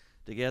 shaken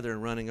together,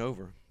 and running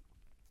over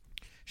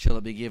shall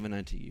it be given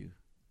unto you.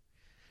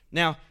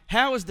 Now,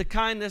 how is the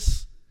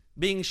kindness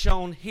being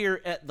shown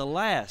here at the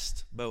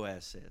last,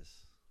 Boaz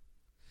says?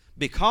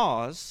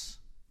 Because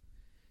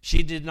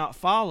she did not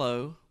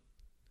follow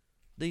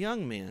the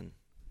young men,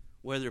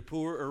 whether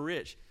poor or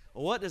rich.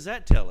 Well, what does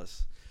that tell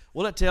us?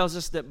 Well, it tells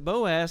us that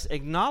Boaz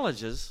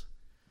acknowledges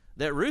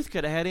that Ruth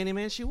could have had any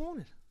man she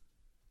wanted.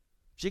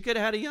 She could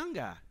have had a young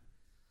guy.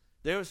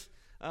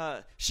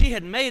 She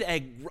had made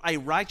a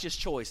righteous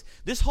choice.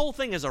 This whole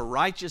thing is a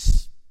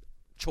righteous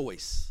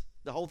choice.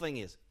 The whole thing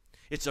is.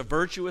 It's a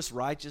virtuous,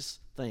 righteous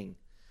thing.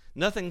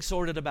 Nothing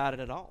sordid about it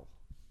at all.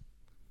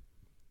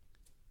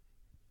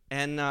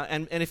 And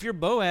if you're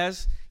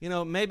Boaz,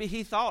 maybe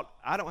he thought,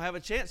 I don't have a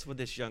chance with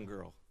this young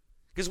girl.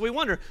 Because we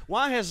wonder,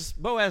 why has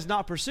Boaz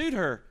not pursued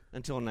her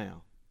until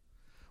now?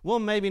 Well,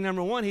 maybe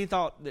number one, he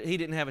thought that he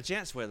didn't have a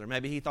chance with her.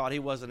 Maybe he thought he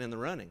wasn't in the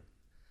running.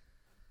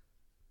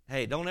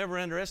 Hey, don't ever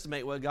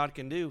underestimate what God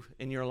can do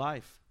in your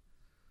life.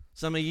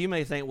 Some of you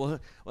may think,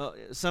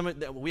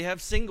 we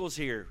have singles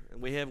here.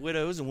 We have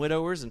widows and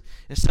widowers. And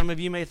some of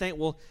you may think,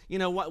 what,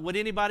 would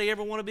anybody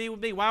ever want to be with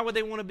me? Why would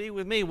they want to be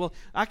with me? Well,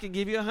 I could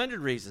give you 100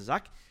 reasons.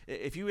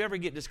 If you ever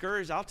get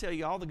discouraged, I'll tell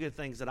you all the good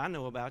things that I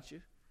know about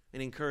you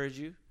and encourage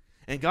you.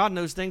 And God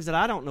knows things that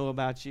I don't know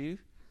about you.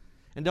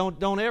 And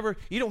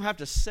you don't have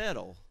to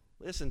settle.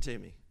 Listen to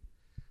me.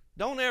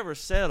 Don't ever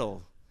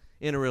settle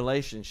in a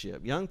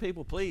relationship. Young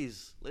people,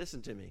 please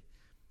listen to me.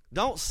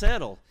 Don't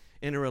settle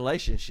in a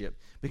relationship,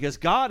 because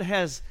God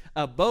has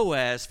a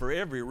Boaz for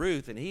every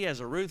Ruth, and he has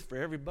a Ruth for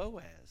every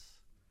Boaz.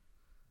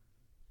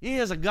 He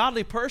has a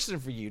godly person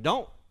for you.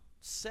 Don't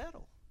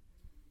settle.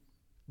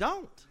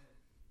 Don't.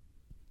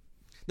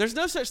 There's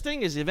no such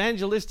thing as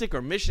evangelistic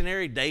or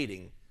missionary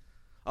dating.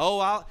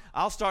 Oh,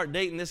 I'll start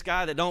dating this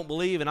guy that don't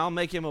believe, and I'll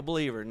make him a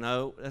believer.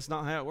 No, that's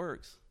not how it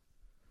works.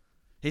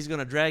 He's going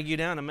to drag you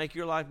down and make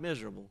your life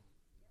miserable.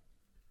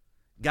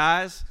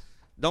 Guys,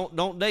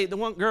 don't date the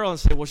one girl and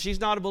say, well, she's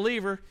not a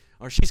believer,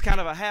 or she's kind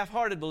of a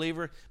half-hearted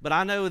believer, but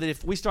I know that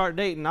if we start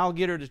dating, I'll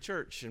get her to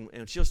church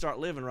and she'll start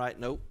living right.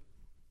 Nope.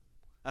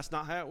 That's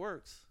not how it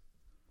works.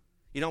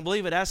 You don't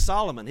believe it? Ask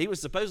Solomon. He was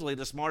supposedly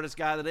the smartest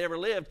guy that ever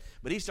lived,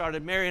 but he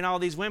started marrying all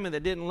these women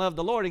that didn't love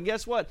the Lord, and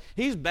guess what?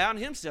 He's bound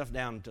himself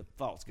down to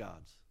false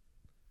gods.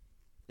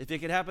 If it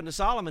could happen to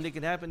Solomon, it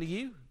could happen to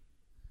you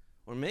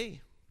or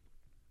me.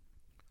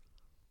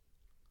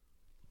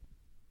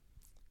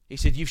 He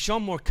said, you've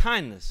shown more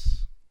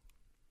kindness.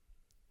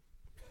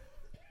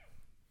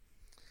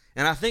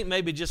 And I think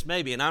maybe, just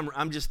maybe, and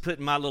I'm just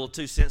putting my little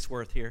 2 cents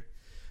worth here,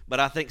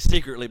 but I think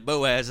secretly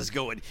Boaz is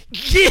going,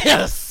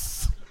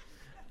 yes!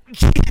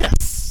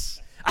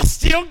 Yes! I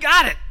still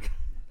got it!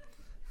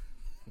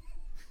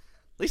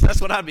 At least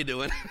that's what I'd be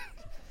doing.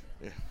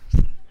 Yeah.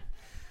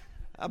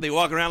 I'd be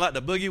walking around like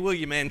the Boogie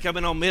Woogie Man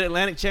coming on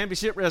Mid-Atlantic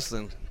Championship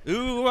Wrestling.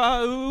 Ooh,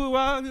 ah, ooh,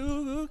 ah,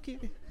 ooh, okay.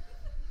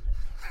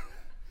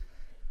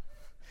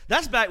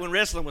 That's back when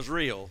wrestling was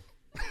real.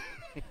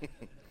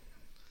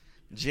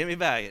 Jimmy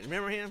Valiant.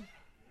 Remember him?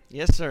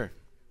 Yes, sir.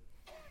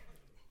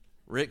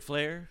 Ric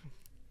Flair.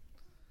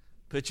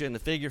 Put you in the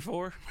figure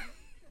 4.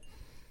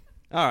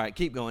 All right,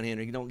 keep going,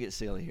 Henry. Don't get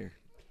silly here.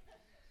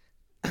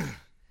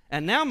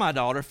 And now, my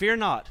daughter, fear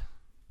not.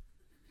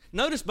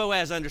 Notice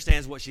Boaz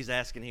understands what she's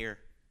asking here.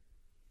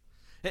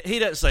 He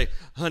doesn't say,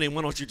 honey,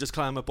 why don't you just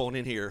climb up on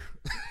in here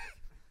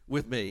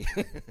with me?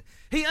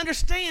 He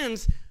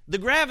understands the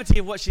gravity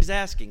of what she's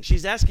asking.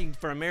 She's asking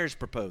for a marriage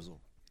proposal.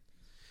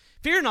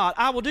 Fear not,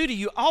 I will do to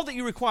you all that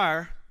you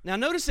require. Now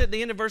notice at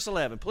the end of verse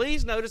 11.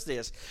 Please notice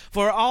this.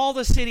 For all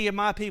the city of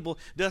my people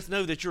doth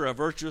know that you're a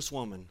virtuous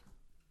woman.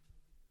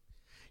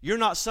 You're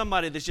not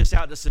somebody that's just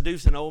out to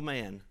seduce an old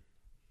man.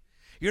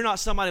 You're not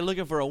somebody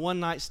looking for a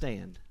one-night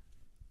stand.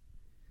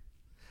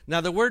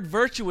 Now the word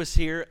virtuous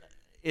here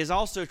is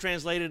also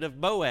translated of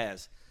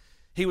Boaz.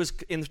 He was,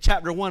 in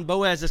chapter 1,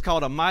 Boaz is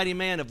called a mighty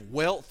man of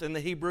wealth in the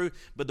Hebrew,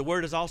 but the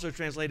word is also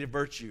translated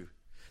virtue.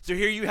 So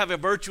here you have a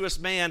virtuous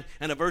man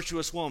and a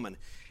virtuous woman.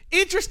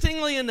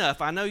 Interestingly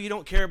enough, I know you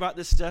don't care about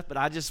this stuff, but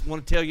I just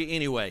want to tell you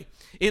anyway.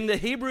 In the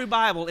Hebrew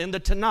Bible, in the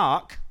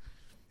Tanakh,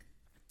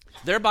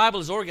 their Bible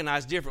is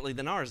organized differently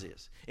than ours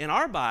is. In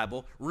our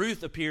Bible,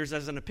 Ruth appears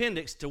as an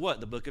appendix to what?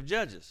 The book of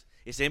Judges.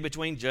 It's in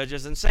between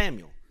Judges and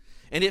Samuel.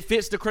 And it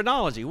fits the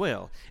chronology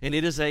well. And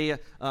it is a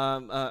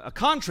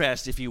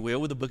contrast, if you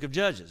will, with the book of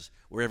Judges,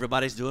 where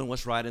everybody's doing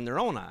what's right in their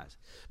own eyes.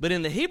 But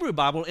in the Hebrew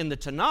Bible, in the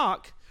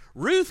Tanakh,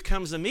 Ruth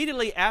comes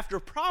immediately after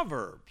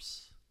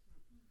Proverbs.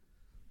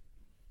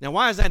 Now,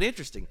 why is that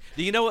interesting?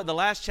 Do you know what the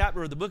last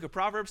chapter of the book of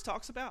Proverbs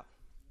talks about?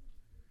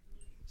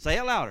 Say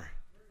it louder.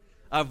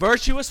 A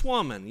virtuous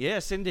woman.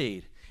 Yes,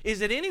 indeed.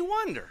 Is it any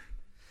wonder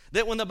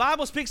that when the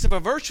Bible speaks of a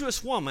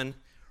virtuous woman,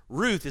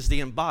 Ruth is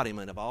the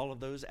embodiment of all of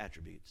those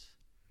attributes?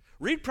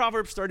 Read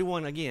Proverbs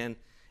 31 again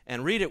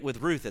and read it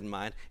with Ruth in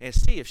mind and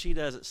see if she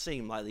doesn't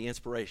seem like the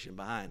inspiration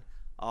behind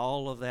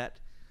all of that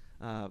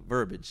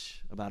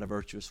verbiage about a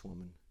virtuous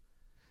woman.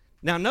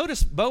 Now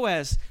notice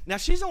Boaz. Now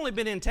she's only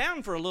been in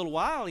town for a little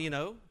while,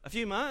 a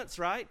few months,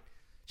 right?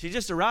 She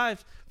just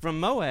arrived from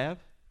Moab.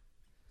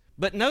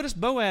 But notice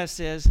Boaz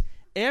says,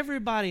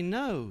 everybody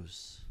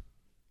knows.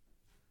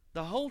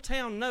 The whole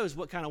town knows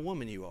what kind of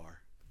woman you are.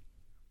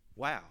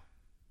 Wow.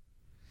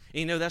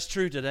 And that's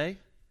true today.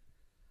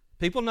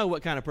 People know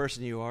what kind of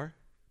person you are.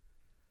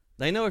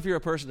 They know if you're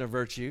a person of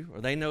virtue,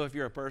 or they know if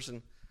you're a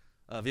person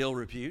of ill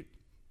repute.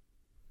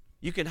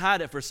 You can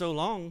hide it for so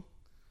long.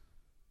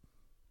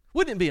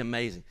 Wouldn't it be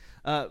amazing?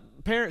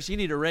 Parents, you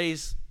need to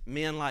raise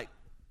men like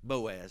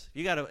Boaz.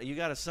 You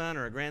got a son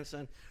or a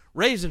grandson,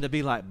 raise him to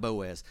be like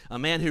Boaz, a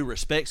man who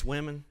respects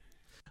women,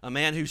 a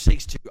man who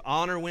seeks to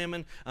honor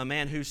women, a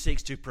man who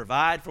seeks to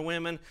provide for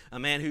women, a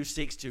man who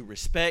seeks to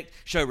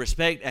show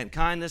respect and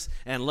kindness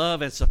and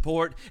love and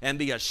support and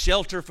be a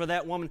shelter for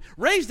that woman.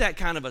 Raise that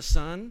kind of a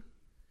son.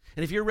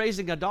 And if you're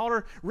raising a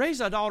daughter,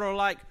 raise a daughter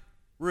like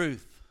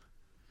Ruth,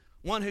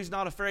 one who's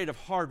not afraid of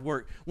hard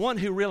work, one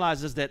who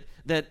realizes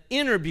that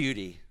inner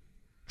beauty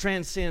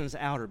transcends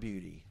outer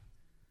beauty.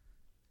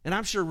 And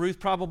I'm sure Ruth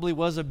probably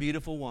was a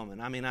beautiful woman.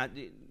 I mean,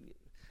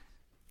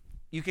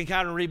 you can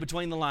kind of read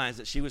between the lines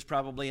that she was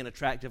probably an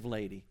attractive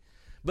lady.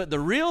 But the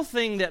real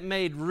thing that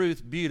made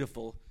Ruth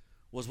beautiful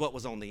was what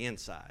was on the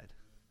inside.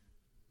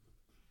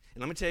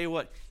 And let me tell you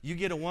what, you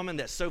get a woman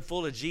that's so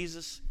full of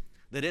Jesus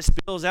that it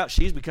spills out,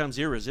 she becomes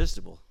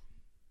irresistible.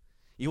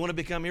 You want to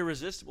become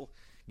irresistible?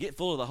 Get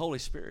full of the Holy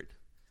Spirit.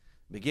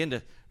 Begin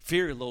to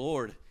fear the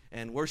Lord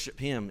and worship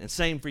Him. And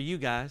same for you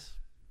guys.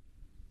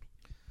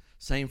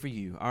 Same for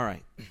you. All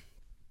right.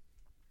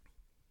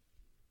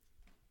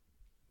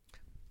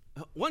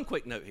 One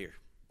quick note here.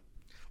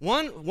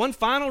 One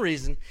final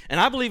reason, and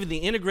I believe in the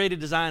integrated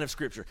design of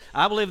Scripture.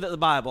 I believe that the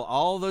Bible,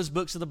 all those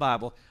books of the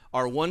Bible,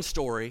 are one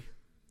story.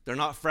 They're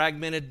not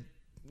fragmented,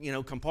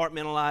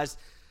 compartmentalized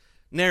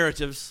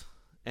narratives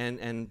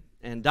and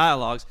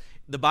dialogues.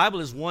 The Bible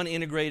is one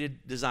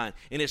integrated design,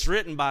 and it's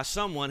written by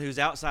someone who's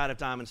outside of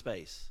time and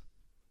space.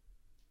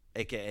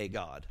 a.k.a.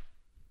 God,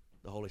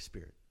 the Holy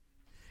Spirit.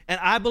 And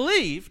I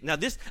believe, now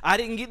this, I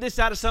didn't get this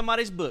out of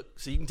somebody's book,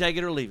 so you can take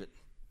it or leave it.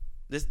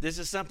 This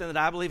is something that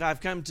I believe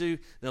I've come to,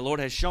 the Lord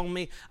has shown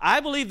me. I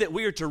believe that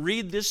we are to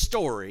read this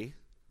story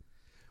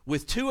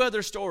with two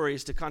other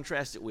stories to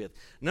contrast it with.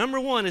 Number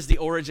one is the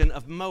origin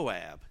of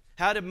Moab.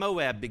 How did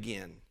Moab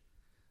begin?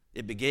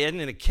 It began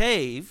in a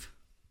cave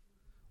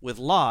with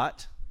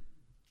Lot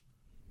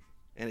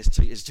and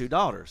his two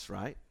daughters,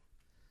 right?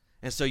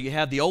 And so you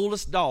have the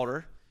oldest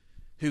daughter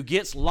who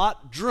gets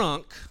Lot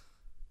drunk,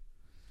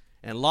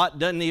 and Lot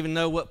doesn't even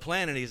know what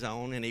planet he's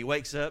on, and he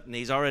wakes up and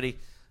he's already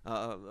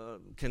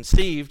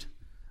conceived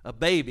a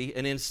baby,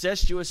 an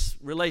incestuous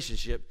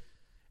relationship,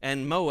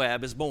 and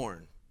Moab is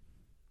born.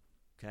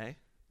 Okay?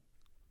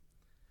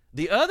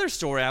 The other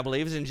story, I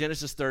believe, is in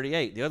Genesis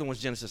 38. The other one's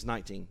Genesis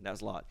 19.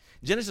 That's Lot.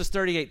 Genesis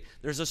 38,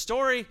 there's a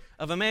story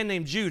of a man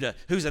named Judah,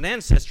 who's an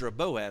ancestor of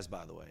Boaz,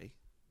 by the way.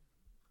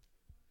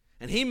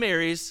 And he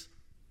marries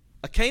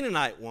a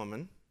Canaanite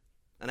woman,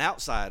 an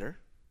outsider,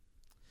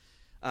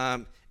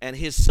 and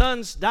his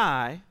sons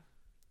die,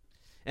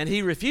 and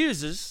he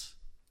refuses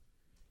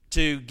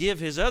to give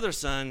his other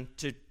son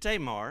to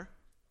Tamar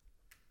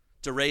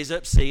to raise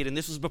up seed. And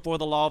this was before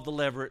the law of the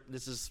Levirate.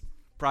 This is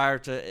prior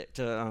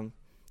to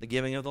the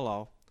giving of the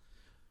law.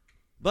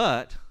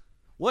 But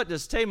what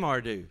does Tamar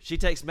do? She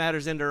takes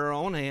matters into her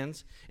own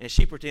hands, and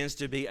she pretends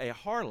to be a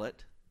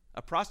harlot,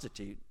 a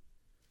prostitute,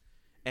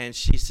 and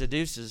she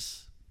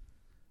seduces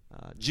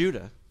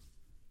Judah.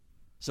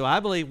 So I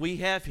believe we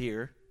have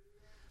here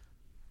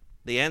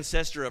the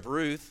ancestor of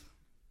Ruth,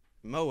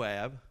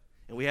 Moab,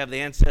 and we have the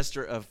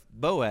ancestor of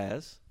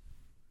Boaz,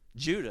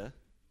 Judah,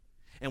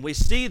 and we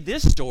see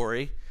this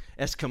story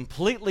as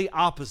completely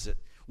opposite.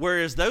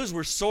 Whereas those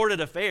were sordid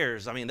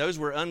affairs. I mean, those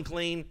were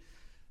unclean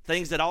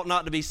things that ought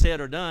not to be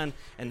said or done.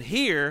 And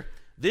here,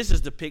 this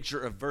is the picture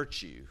of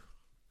virtue.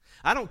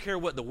 I don't care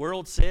what the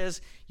world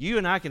says. You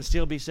and I can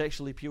still be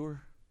sexually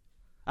pure.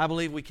 I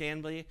believe we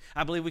can be.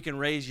 I believe we can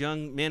raise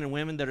young men and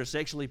women that are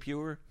sexually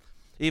pure,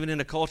 even in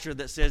a culture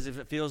that says if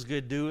it feels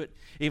good, do it,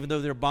 even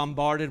though they're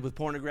bombarded with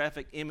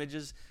pornographic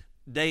images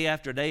day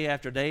after day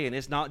after day. And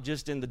it's not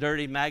just in the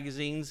dirty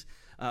magazines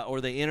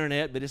or the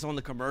internet, but it's on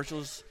the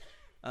commercials.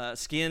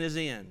 Skin is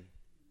in,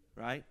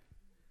 right?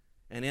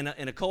 And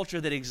in a culture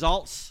that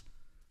exalts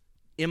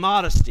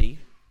immodesty,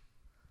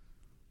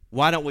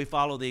 why don't we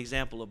follow the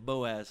example of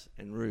Boaz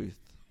and Ruth?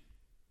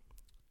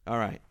 All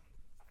right.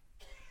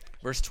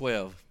 Verse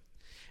 12.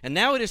 And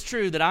now it is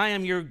true that I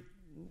am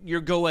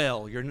your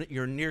Goel,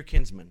 your near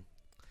kinsman.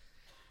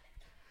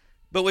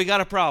 But we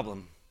got a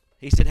problem.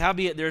 He said,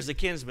 howbeit there is a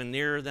kinsman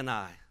nearer than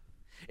I.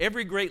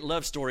 Every great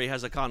love story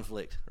has a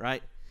conflict,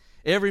 right?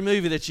 Every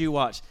movie that you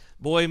watch,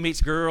 boy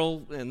meets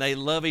girl and they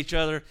love each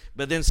other,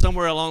 but then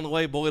somewhere along the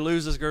way, boy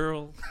loses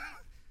girl,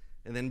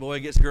 and then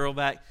boy gets girl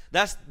back.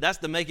 That's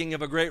the making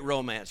of a great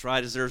romance,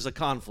 right? Is there's a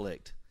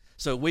conflict.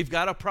 So we've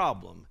got a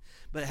problem.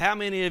 But how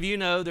many of you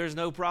know there's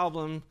no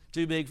problem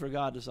too big for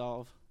God to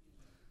solve?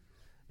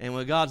 And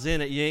when God's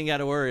in it, you ain't got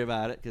to worry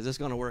about it because it's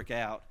going to work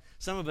out.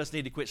 Some of us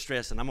need to quit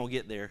stressing. I'm going to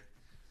get there.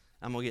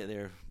 I'm going to get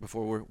there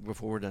before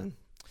we're done.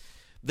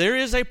 There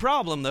is a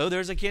problem, though.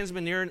 There's a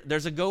kinsman near.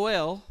 There's a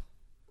Goel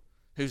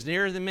who's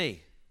nearer than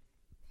me.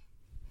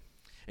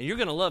 And you're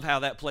going to love how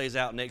that plays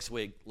out next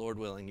week, Lord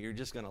willing. You're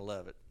just going to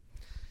love it.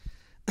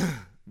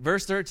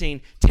 Verse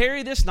 13,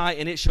 tarry this night,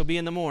 and it shall be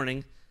in the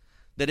morning,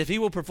 that if he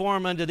will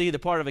perform unto thee the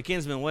part of a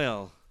kinsman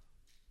well.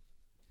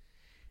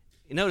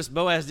 You notice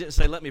Boaz didn't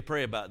say, let me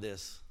pray about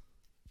this.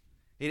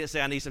 He didn't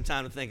say, I need some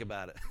time to think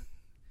about it.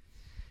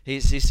 He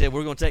said,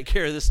 we're going to take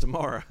care of this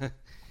tomorrow.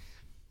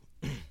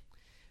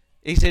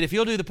 He said, if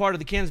you'll do the part of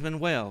the kinsman,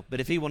 well. But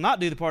if he will not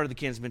do the part of the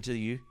kinsman to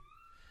you,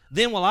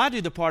 then will I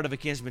do the part of a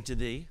kinsman to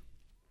thee.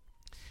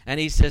 And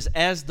he says,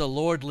 as the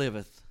Lord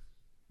liveth,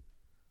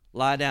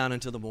 lie down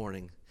until the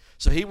morning.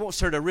 So he wants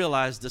her to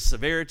realize the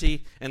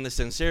severity and the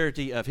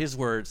sincerity of his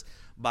words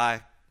by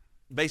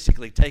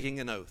basically taking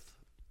an oath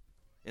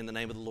in the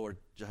name of the Lord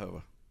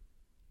Jehovah.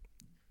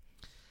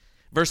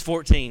 Verse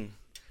 14,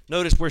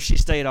 notice where she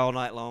stayed all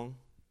night long.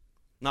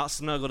 Not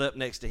snuggled up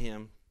next to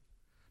him.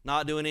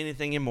 Not doing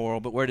anything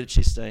immoral, but where did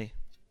she stay?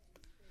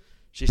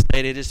 She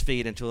stayed at his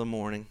feet until the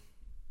morning.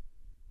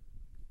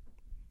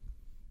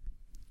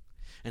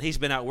 And he's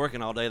been out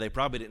working all day. They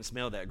probably didn't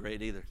smell that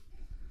great either.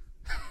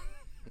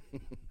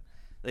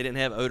 They didn't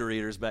have odor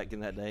eaters back in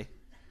that day.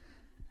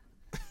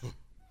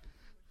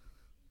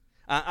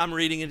 I'm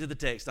reading into the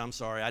text. I'm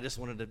sorry. I just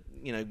wanted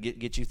to,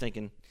 get you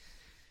thinking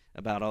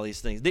about all these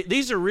things.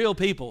 These are real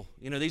people.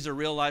 These are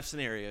real life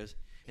scenarios.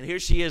 And here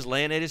she is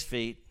laying at his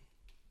feet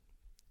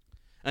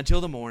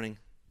until the morning.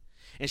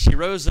 And she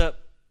rose up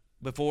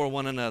before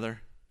one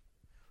another,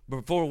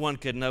 before one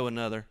could know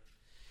another.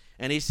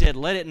 And he said,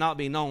 let it not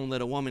be known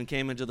that a woman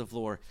came into the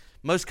floor.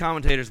 Most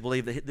commentators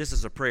believe that this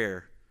is a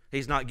prayer.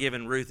 He's not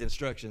giving Ruth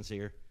instructions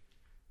here.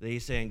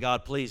 He's saying,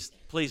 God, please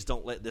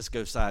don't let this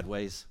go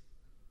sideways.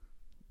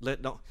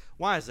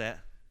 Why is that?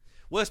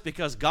 Well, it's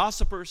because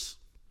gossipers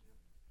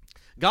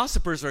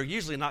are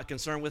usually not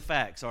concerned with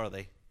facts, are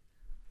they?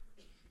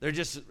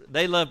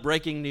 They love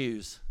breaking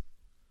news.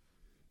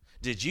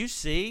 Did you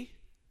see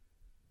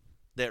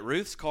that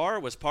Ruth's car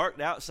was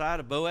parked outside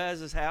of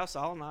Boaz's house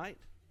all night?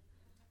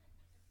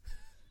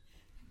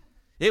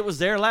 It was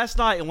there last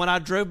night, and when I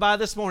drove by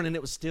this morning,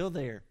 it was still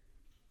there.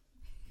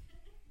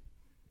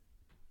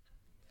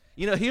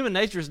 You know, human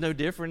nature is no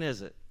different,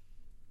 is it?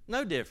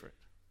 No different.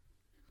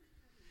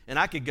 And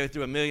I could go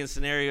through a million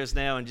scenarios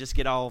now and just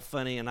get all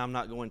funny, and I'm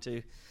not going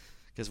to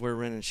because we're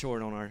running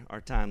short on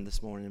our time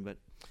this morning.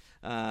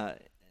 But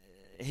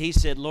he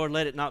said, Lord,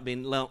 let it not be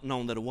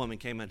known that a woman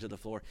came into the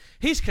floor.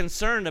 He's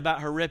concerned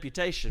about her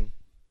reputation.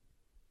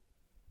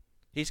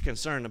 He's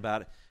concerned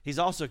about it. He's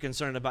also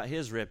concerned about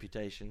his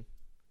reputation.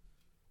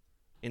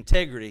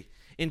 Integrity.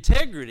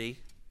 Integrity,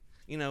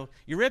 you know,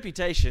 your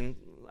reputation,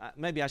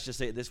 maybe I should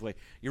say it this way.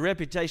 Your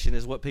reputation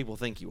is what people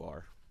think you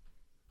are.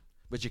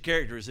 But your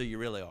character is who you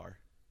really are.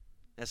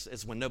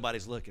 It's when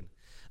nobody's looking.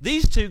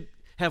 These two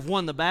have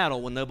won the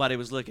battle when nobody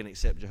was looking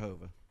except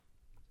Jehovah.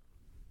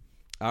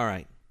 All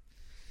right.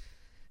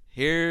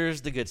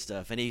 Here's the good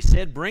stuff. And he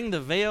said, bring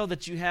the veil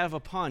that you have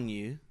upon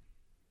you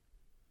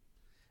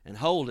and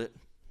hold it.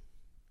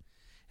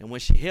 And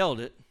when she held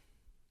it,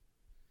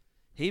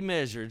 he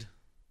measured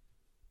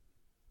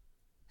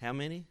how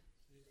many?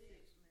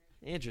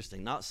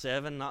 Interesting. Not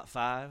 7, not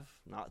 5,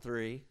 not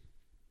 3.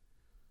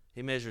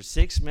 He measured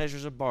 6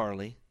 measures of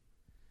barley,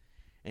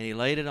 and he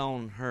laid it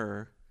on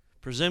her,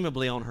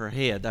 presumably on her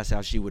head. That's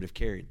how she would have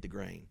carried the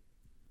grain.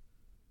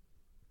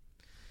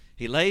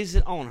 He lays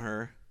it on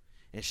her,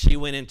 and she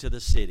went into the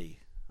city.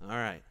 All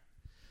right.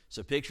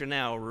 So picture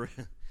now,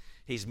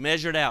 he's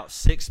measured out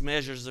 6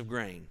 measures of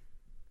grain.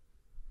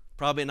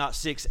 Probably not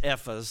 6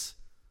 ephahs,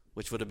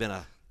 which would have been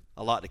a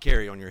lot to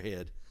carry on your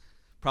head.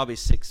 Probably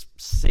 6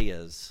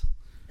 seahs.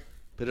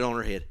 Put it on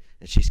her head,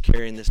 and she's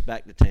carrying this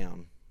back to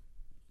town.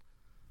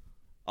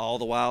 All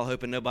the while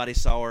hoping nobody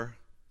saw her,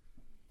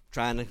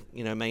 trying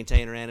to,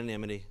 maintain her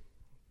anonymity.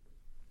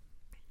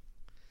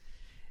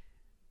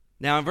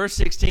 Now in verse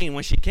 16,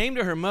 when she came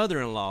to her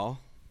mother-in-law,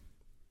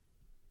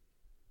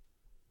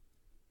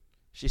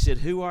 she said,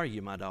 who are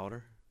you, my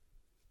daughter?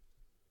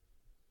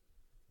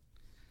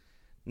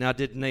 Now,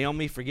 did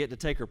Naomi forget to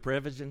take her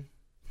Prevagen?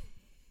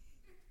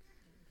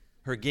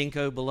 Her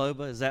ginkgo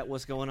biloba? Is that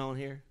what's going on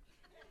here?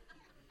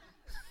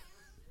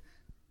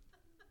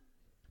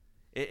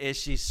 Is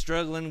she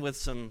struggling with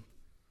some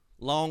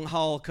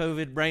long-haul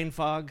COVID brain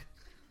fog?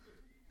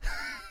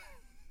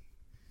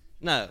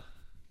 No.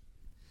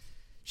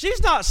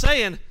 She's not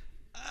saying,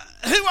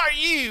 who are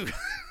you?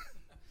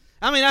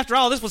 I mean, after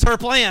all, this was her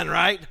plan,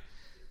 right?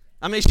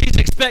 I mean, she's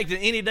expecting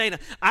any day.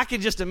 I can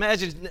just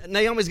imagine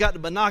Naomi's got the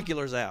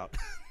binoculars out.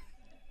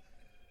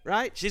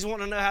 Right? She's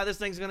wanting to know how this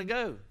thing's going to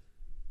go.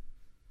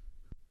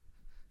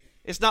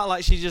 It's not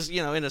like she's just,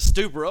 in a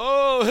stupor.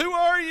 Oh, who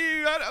are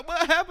you?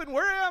 What happened?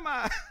 Where am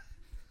I?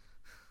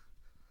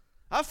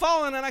 I've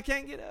fallen and I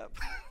can't get up.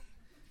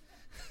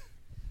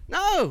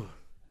 No.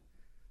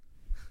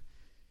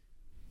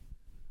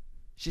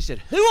 She said,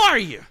 who are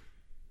you?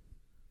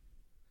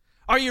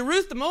 Are you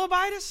Ruth the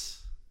Moabitess?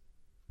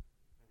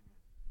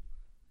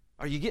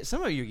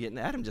 Some of you are getting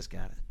it. Adam just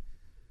got it.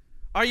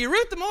 Are you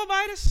Ruth the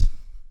Moabitess?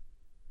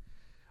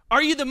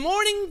 Are you the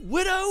mourning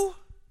widow?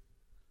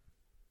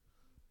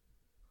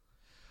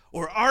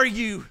 Or are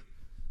you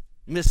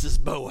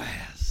Mrs.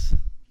 Boaz?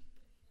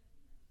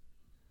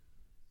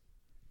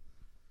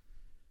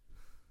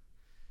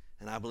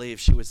 And I believe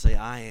she would say,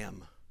 I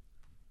am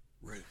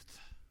Ruth.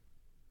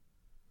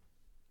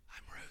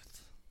 I'm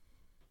Ruth.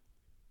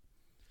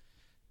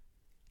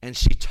 And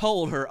she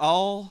told her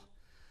all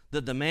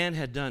that the man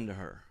had done to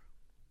her.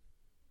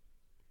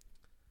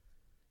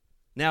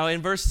 Now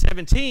in verse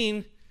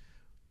 17,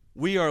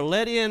 we are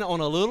let in on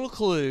a little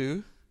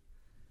clue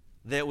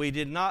that we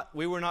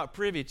were not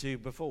privy to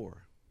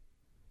before.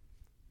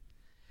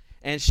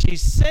 And she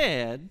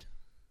said,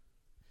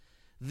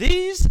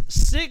 these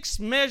 6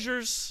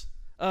 measures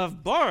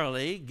of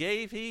barley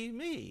gave he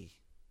me.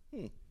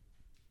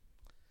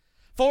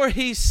 For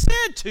he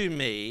said to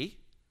me,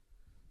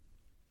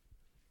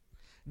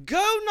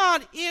 go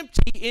not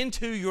empty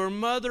into your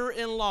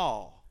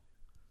mother-in-law.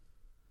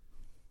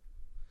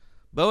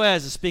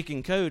 Boaz is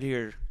speaking code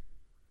here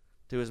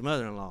to his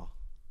mother-in-law.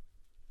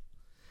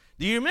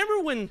 Do you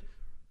remember when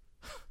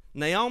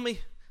Naomi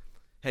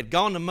had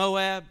gone to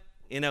Moab,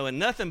 and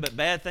nothing but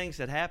bad things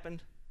had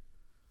happened?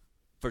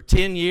 For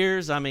 10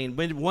 years,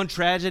 one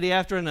tragedy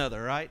after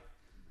another, right?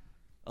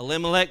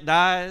 Elimelech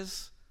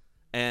dies,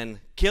 and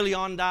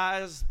Chilion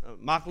dies,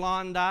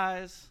 Machlon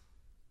dies,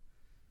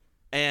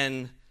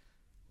 and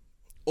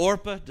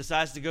Orpah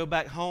decides to go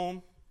back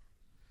home.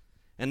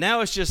 And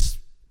now it's just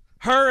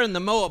her and the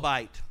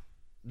Moabite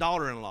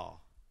daughter-in-law.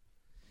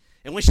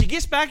 And when she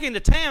gets back into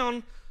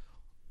town,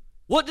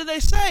 what do they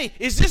say?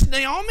 Is this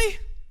Naomi?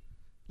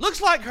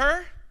 Looks like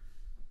her.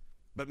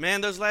 But man,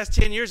 those last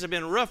 10 years have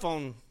been rough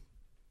on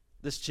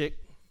this chick.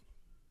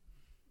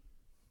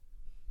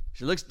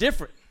 She looks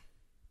different.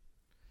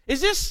 Is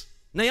this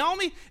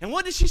Naomi? And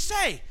what did she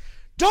say?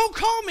 Don't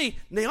call me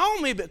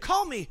Naomi, but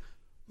call me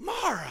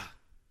Mara.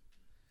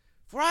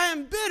 for I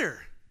am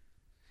bitter.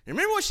 And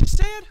remember what she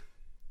said?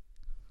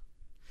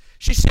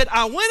 She said,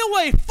 I went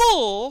away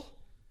full,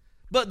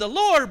 but the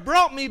Lord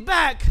brought me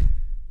back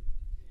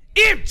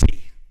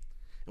empty.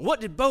 And what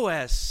did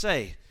Boaz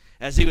say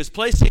as he was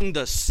placing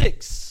the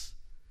 6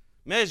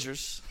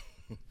 measures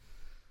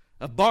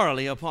of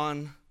barley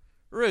upon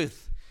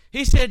Ruth?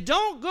 He said,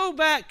 don't go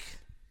back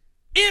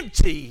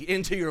empty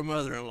into your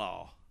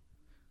mother-in-law.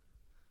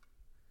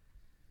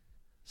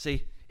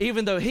 See,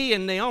 even though he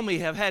and Naomi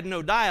have had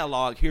no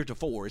dialogue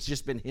heretofore, it's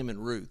just been him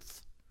and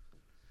Ruth.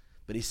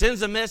 But he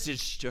sends a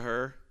message to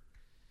her,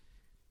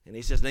 and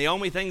he says,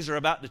 Naomi, things are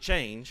about to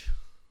change.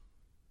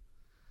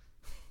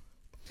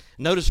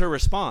 Notice her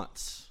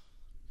response.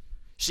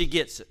 She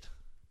gets it.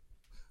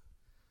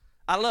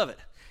 I love it.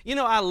 You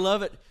know, I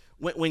love it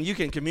when you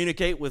can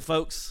communicate with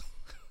folks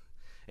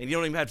and you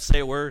don't even have to say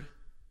a word.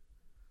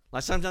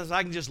 Like sometimes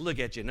I can just look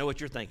at you and know what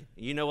you're thinking.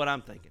 You know what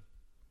I'm thinking.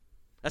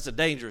 That's a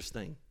dangerous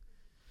thing.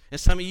 And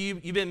some of you,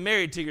 you've been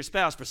married to your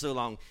spouse for so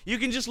long, you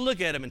can just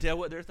look at them and tell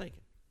what they're thinking.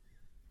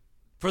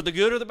 For the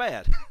good or the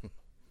bad.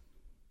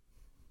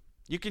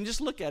 You can just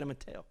look at them and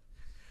tell.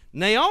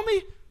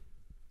 Naomi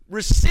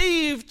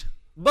received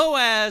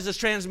Boaz's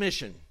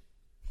transmission.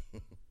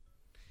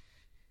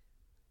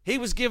 He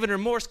was giving her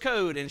Morse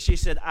code, and she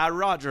said, I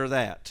roger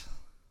that.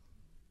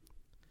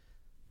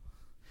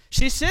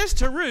 She says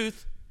to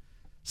Ruth,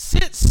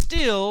 sit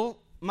still,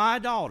 my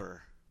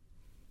daughter.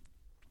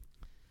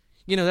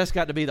 You know, that's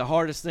got to be the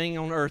hardest thing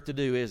on earth to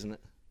do, isn't it?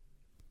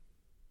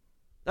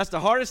 That's the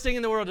hardest thing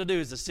in the world to do,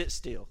 is to sit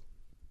still.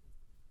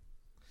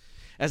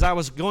 As I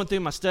was going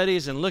through my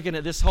studies and looking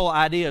at this whole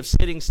idea of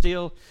sitting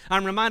still,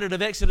 I'm reminded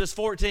of Exodus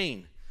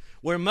 14,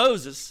 where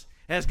Moses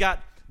has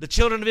got the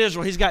children of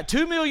Israel. He's got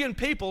 2 million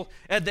people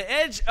at the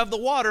edge of the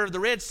water of the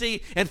Red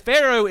Sea, and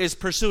Pharaoh is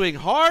pursuing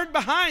hard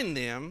behind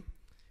them,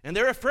 and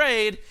they're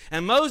afraid,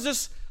 and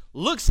Moses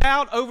looks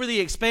out over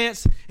the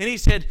expanse, and he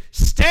said,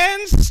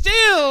 stand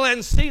still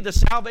and see the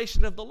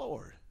salvation of the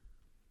Lord.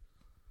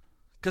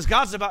 Because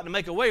God's about to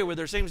make a way where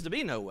there seems to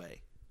be no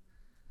way.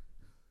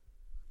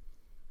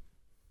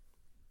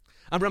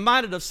 I'm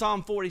reminded of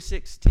Psalm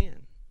 46:10.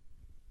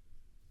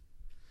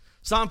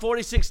 Psalm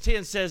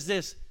 46:10 says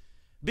this,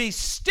 be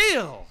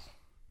still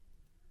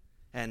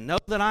and know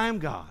that I am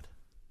God.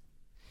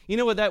 You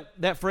know what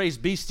that phrase,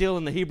 be still,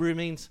 in the Hebrew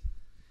means?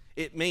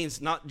 It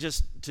means not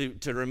just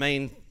to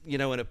remain,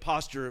 in a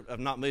posture of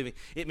not moving.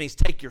 It means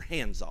take your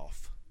hands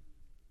off.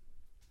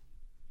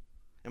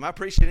 Am I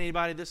preaching to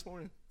anybody this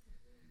morning?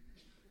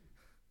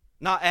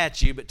 Not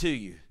at you, but to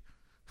you.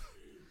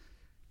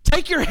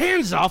 Take your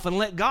hands off and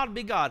let God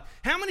be God.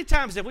 How many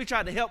times have we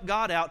tried to help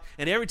God out,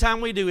 and every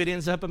time we do, it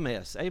ends up a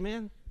mess?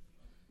 Amen?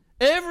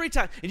 Every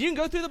time. And you can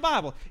go through the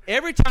Bible.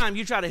 Every time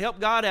you try to help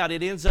God out,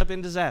 it ends up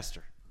in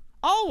disaster.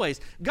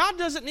 Always. God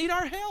doesn't need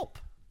our help.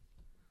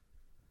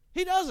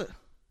 He doesn't.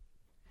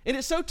 And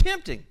it's so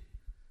tempting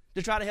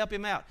to try to help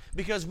him out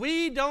because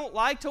we don't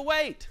like to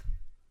wait.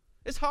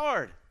 It's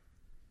hard.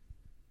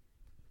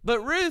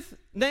 But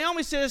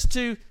Naomi says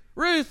to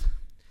Ruth,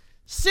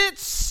 sit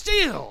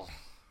still.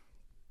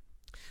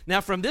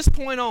 Now, from this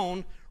point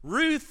on,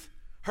 Ruth,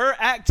 her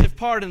active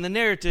part in the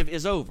narrative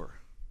is over.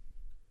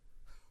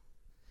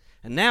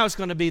 And now it's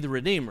going to be the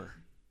Redeemer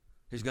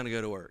who's going to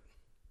go to work.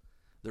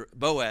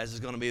 Boaz is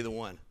going to be the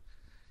one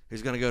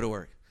who's going to go to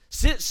work.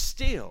 Sit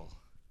still.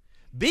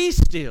 Be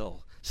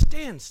still.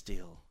 Stand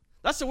still.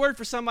 That's the word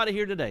for somebody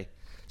here today.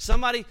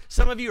 Some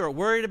of you are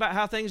worried about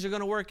how things are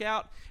going to work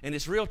out, and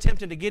it's real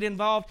tempting to get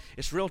involved.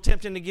 It's real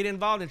tempting to get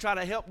involved and try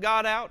to help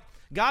God out.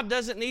 God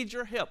doesn't need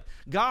your help.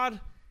 God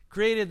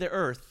created the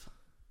earth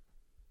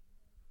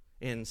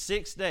in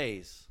 6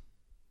 days,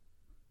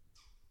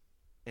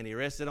 and he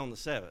rested on the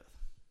 7th,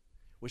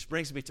 which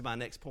brings me to my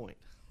next point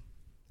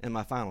and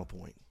my final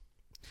point.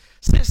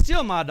 Sit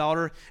still, my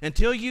daughter,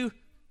 until you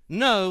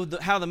know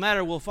how the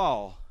matter will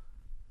fall.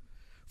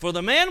 For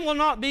the man will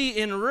not be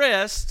in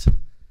rest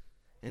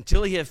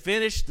until he have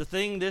finished the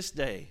thing this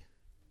day.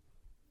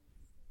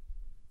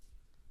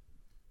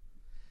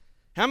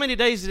 How many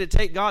days did it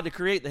take God to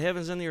create the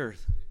heavens and the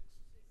earth?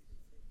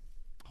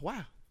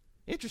 Wow,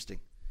 interesting.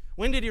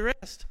 When did he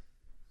rest?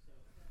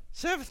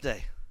 7th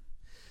day.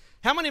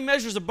 How many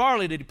measures of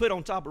barley did he put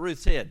on top of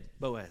Ruth's head,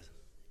 Boaz?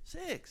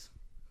 6.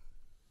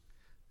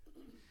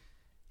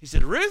 He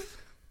said,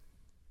 Ruth,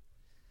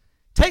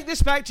 take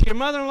this back to your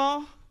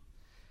mother-in-law,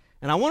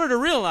 and I want her to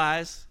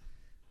realize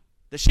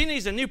that she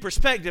needs a new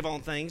perspective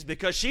on things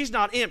because she's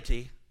not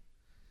empty.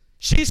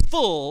 She's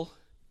full.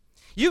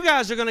 You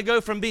guys are going to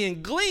go from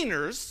being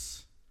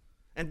gleaners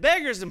and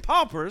beggars and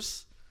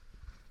paupers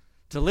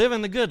to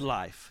living the good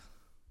life.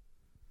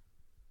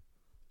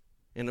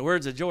 In the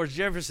words of George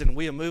Jefferson,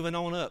 we are moving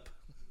on up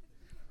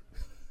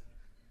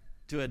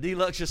to a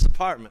deluxe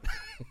apartment.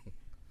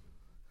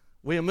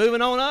 We are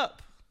moving on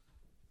up.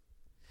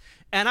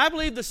 And I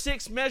believe the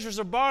 6 measures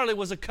of barley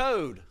was a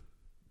code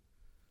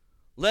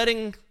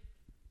letting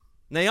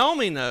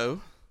Naomi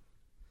know,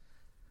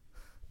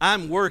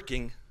 I'm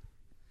working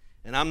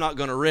and I'm not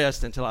going to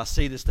rest until I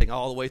see this thing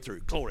all the way through.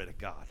 Glory to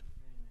God.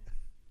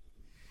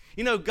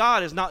 You know,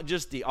 God is not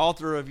just the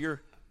author of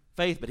your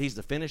faith, but He's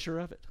the finisher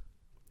of it.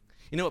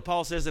 You know what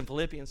Paul says in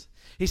Philippians?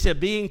 He said,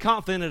 being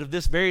confident of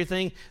this very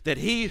thing, that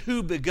He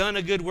who begun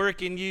a good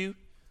work in you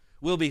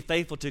will be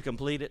faithful to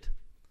complete it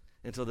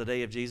until the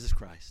day of Jesus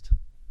Christ.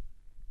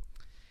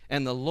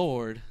 And the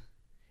Lord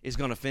is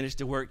going to finish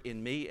the work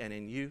in me and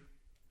in you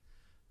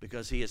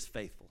because He is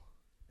faithful.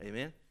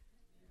 Amen?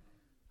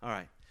 All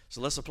right, so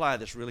let's apply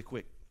this really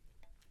quick.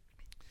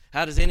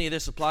 How does any of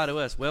this apply to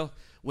us? Well,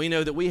 we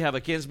know that we have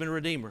a kinsman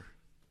redeemer,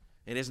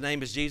 and His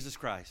name is Jesus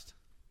Christ.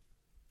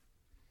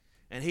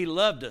 And He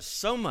loved us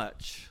so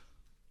much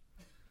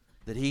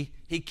that He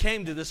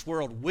came to this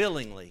world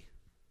willingly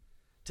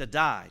to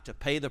die, to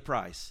pay the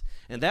price.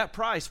 And that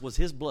price was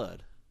His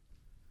blood.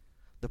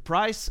 The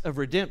price of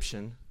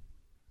redemption.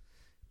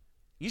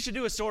 You should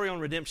do a story on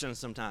redemption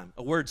sometime,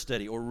 a word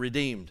study, or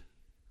redeemed.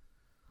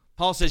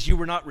 Paul says you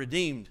were not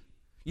redeemed.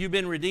 You've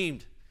been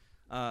redeemed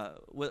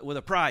with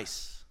a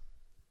price.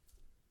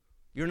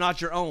 You're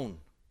not your own.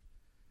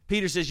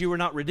 Peter says you were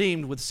not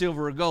redeemed with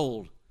silver or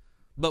gold,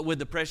 but with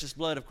the precious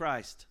blood of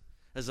Christ,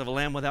 as of a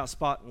lamb without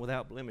spot and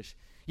without blemish.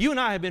 You and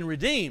I have been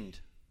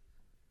redeemed.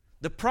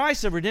 The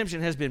price of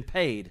redemption has been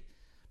paid,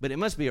 but it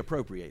must be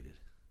appropriated.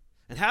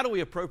 And how do we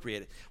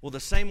appropriate it? Well, the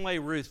same way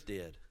Ruth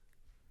did.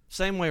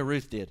 Same way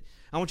Ruth did.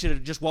 I want you to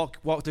just walk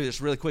through this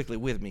really quickly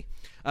with me.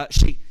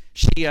 She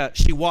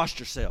washed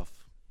herself.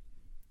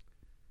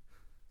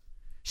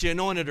 She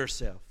anointed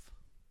herself.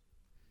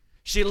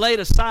 She laid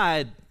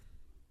aside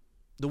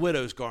the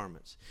widow's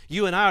garments.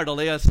 You and I are to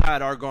lay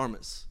aside our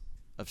garments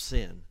of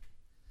sin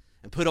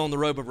and put on the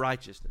robe of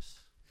righteousness.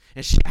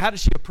 And how did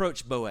she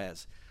approach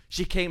Boaz?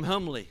 She came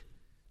humbly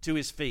to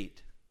his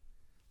feet.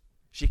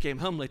 She came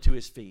humbly to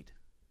his feet.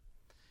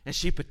 And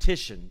she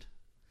petitioned.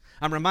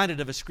 I'm reminded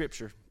of a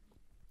scripture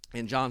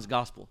in John's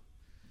Gospel.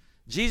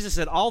 Jesus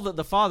said, all that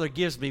the Father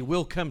gives me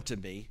will come to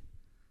me,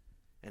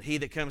 and he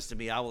that comes to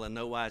me I will in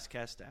no wise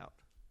cast out.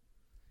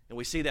 And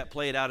we see that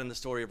played out in the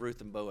story of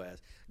Ruth and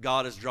Boaz.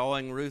 God is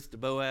drawing Ruth to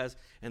Boaz,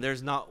 and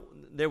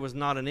there was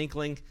not an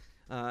inkling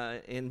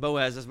in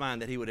Boaz's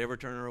mind that he would ever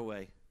turn her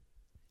away.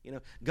 You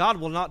know, God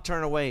will not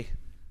turn away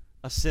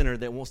a sinner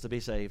that wants to be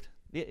saved.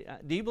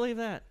 Do you believe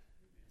that?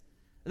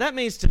 That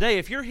means today,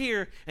 if you're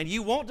here and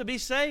you want to be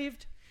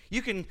saved,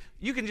 you can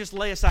just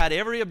lay aside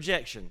every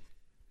objection.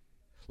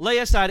 Lay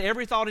aside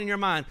every thought in your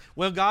mind.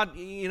 Well, God,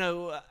 you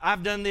know,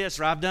 I've done this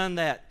or I've done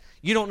that.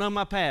 You don't know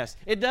my past.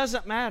 It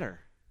doesn't matter.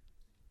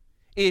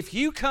 If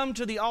you come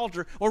to the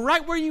altar, or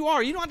right where you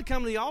are, you don't have to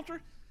come to the altar.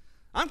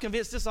 I'm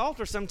convinced this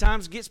altar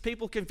sometimes gets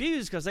people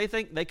confused because they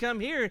think they come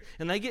here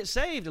and they get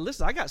saved. And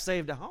listen, I got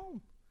saved at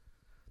home.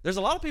 There's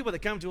a lot of people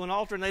that come to an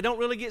altar and they don't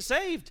really get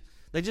saved.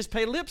 They just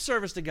pay lip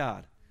service to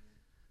God.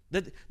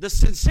 The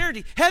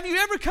sincerity. Have you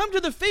ever come to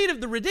the feet of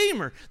the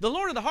Redeemer, the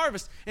Lord of the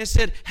harvest, and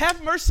said,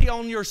 have mercy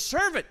on your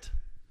servant?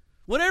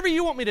 Whatever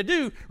you want me to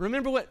do,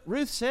 remember what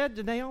Ruth said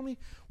to Naomi?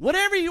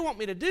 Whatever you want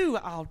me to do,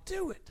 I'll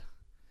do it.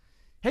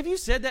 Have you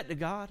said that to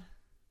God?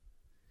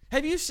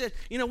 Have you said,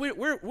 you know,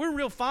 we're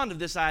real fond of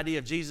this idea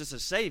of Jesus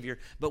as Savior,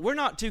 but we're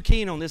not too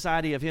keen on this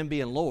idea of Him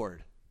being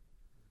Lord.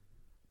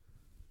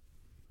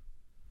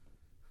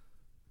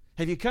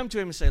 Have you come to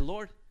Him and say,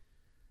 Lord,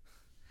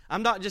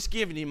 I'm not just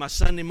giving you my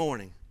Sunday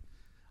morning.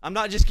 I'm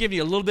not just giving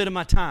you a little bit of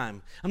my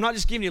time. I'm not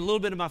just giving you a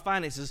little bit of my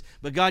finances,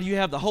 but God, you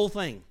have the whole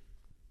thing.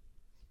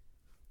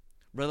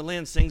 Brother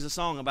Lynn sings a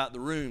song about the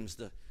rooms.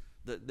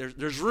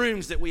 There's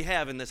rooms that we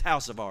have in this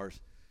house of ours.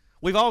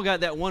 We've all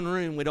got that one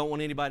room we don't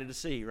want anybody to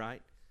see,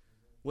 right?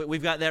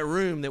 We've got that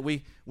room that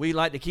we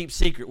like to keep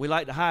secret. We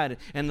like to hide.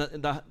 And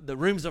the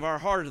rooms of our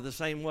heart are the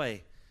same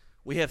way.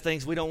 We have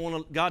things we don't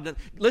want God to...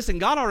 Listen,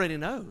 God already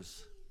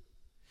knows.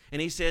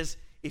 And He says,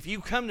 if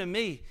you come to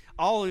me,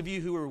 all of you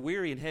who are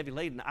weary and heavy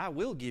laden, I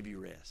will give you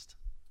rest.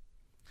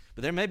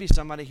 But there may be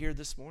somebody here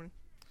this morning,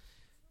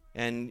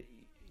 and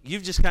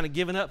you've just kind of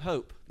given up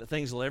hope that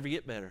things will ever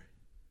get better.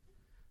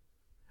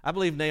 I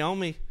believe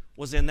Naomi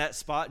was in that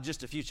spot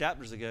just a few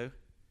chapters ago.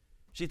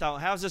 She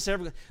thought, how's this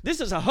ever going? This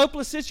is a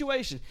hopeless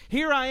situation.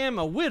 Here I am,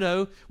 a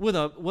widow with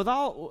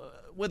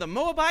a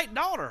Moabite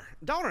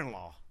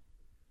daughter-in-law.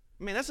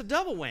 I mean, that's a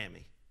double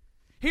whammy.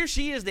 Here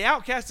she is, the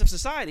outcast of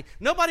society.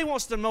 Nobody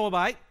wants the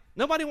Moabite.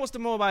 Nobody wants the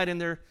Moabite in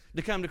there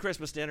to come to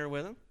Christmas dinner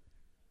with them.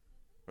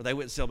 Or they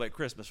wouldn't celebrate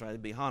Christmas, right?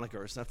 It'd be Hanukkah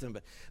or something.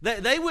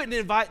 But they wouldn't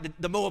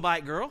invite the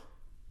Moabite girl.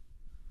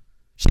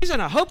 She's in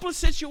a hopeless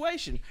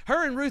situation.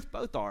 Her and Ruth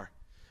both are.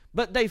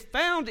 But they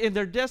found in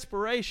their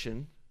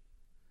desperation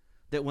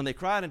that when they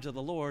cried unto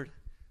the Lord,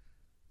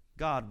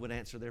 God would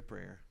answer their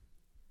prayer.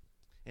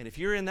 And if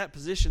you're in that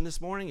position this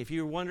morning, if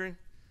you're wondering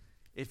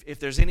if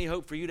there's any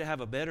hope for you to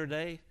have a better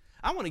day,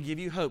 I want to give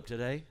you hope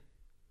today.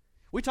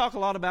 We talk a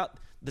lot about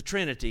the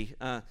Trinity.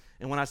 And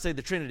when I say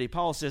the Trinity,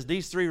 Paul says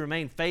these three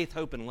remain: faith,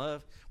 hope, and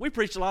love. We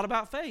preach a lot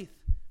about faith.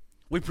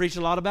 We preach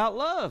a lot about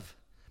love.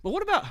 But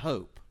what about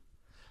hope?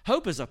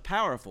 Hope is a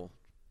powerful,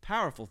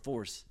 powerful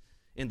force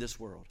in this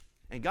world.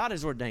 And God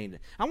has ordained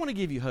it. I want to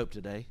give you hope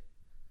today.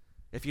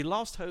 If you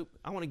lost hope,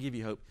 I want to give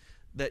you hope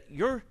that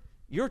your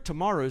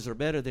tomorrows are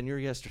better than your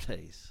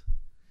yesterdays.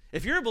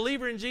 If you're a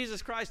believer in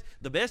Jesus Christ,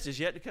 the best is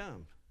yet to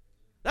come.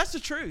 That's the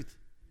truth.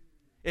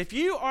 If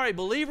you are a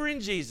believer in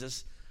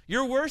Jesus,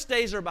 your worst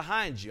days are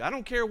behind you. I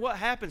don't care what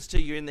happens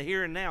to you in the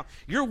here and now.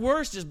 Your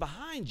worst is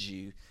behind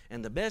you,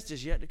 and the best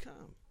is yet to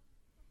come.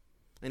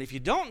 And if you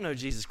don't know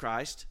Jesus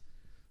Christ,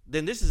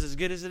 then this is as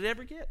good as it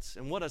ever gets.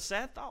 And what a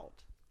sad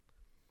thought.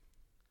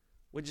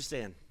 Would you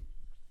stand?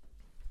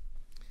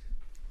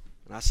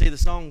 And I see the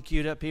song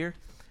queued up here,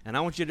 and I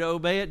want you to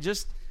obey it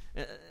just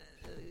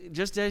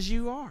as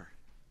you are.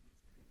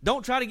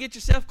 Don't try to get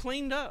yourself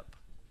cleaned up.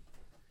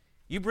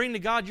 You bring to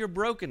God your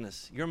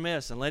brokenness, your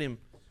mess, and let Him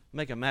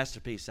make a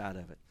masterpiece out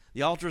of it.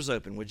 The altar is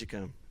open. Would you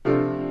come?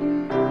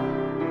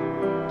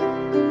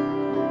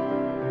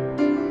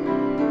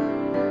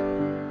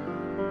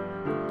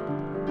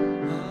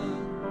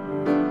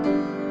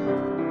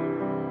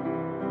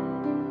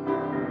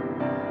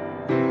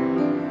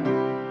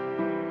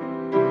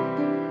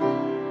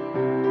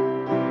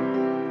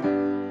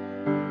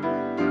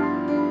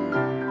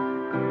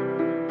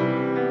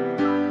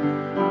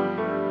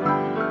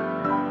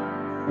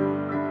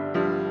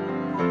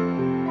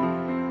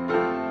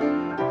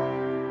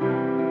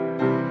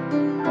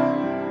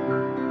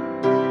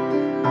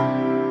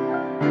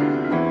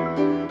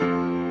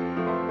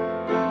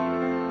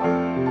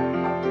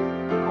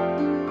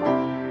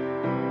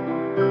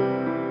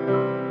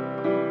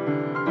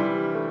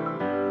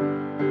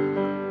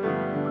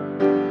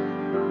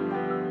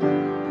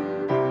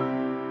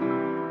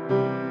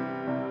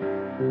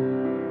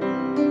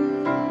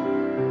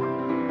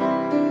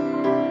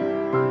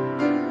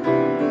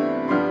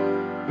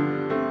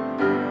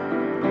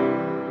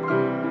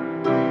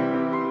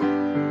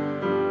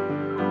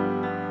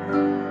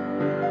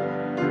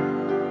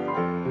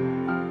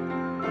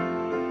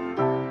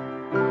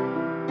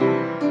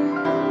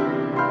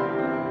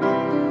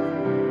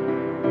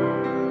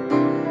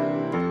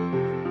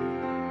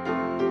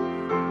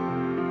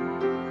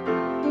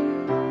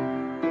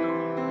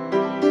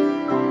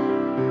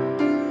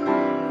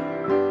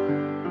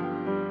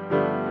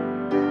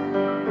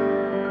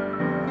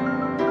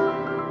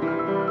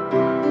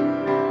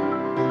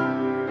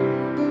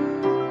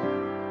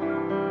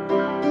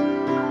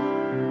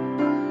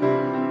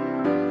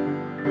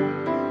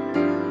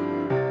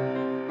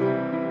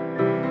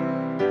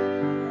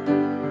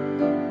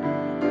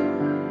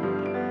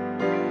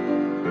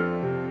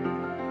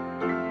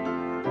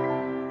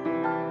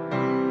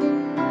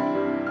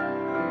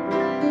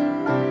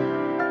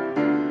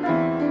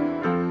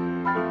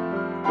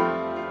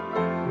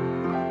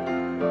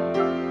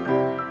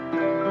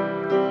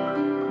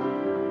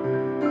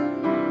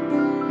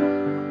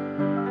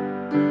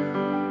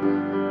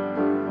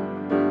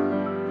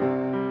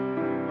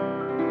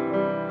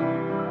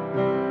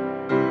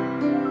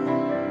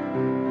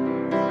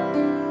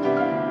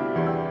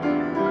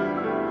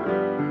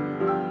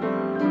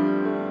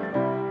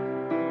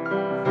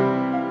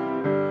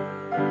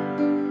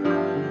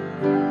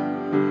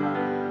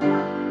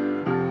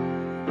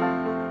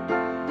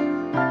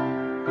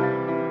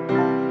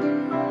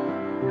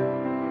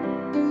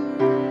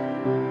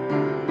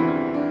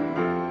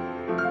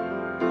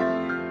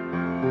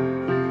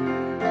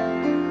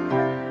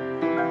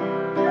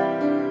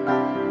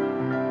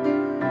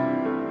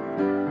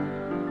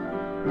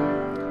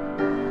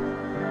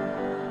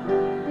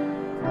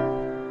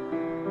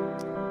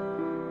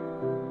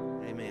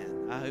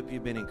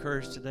 You've been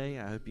encouraged today.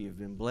 I hope you've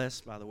been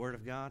blessed by the Word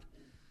of God.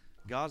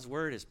 God's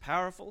Word is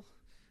powerful,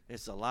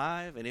 it's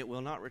alive, and it will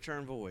not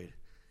return void.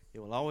 It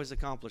will always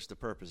accomplish the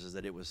purposes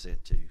that it was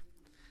sent to.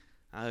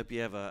 I hope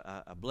you have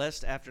a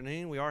blessed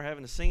afternoon. We are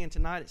having a singing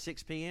tonight at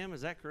 6 p.m.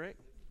 Is that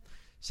correct?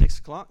 6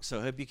 o'clock. So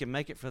I hope you can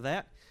make it for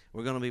that.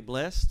 We're going to be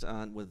blessed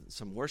with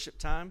some worship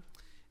time,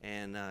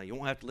 and you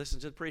won't have to listen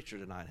to the preacher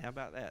tonight. How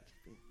about that?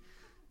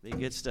 Be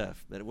good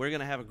stuff. But we're going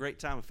to have a great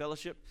time of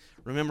fellowship.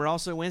 Remember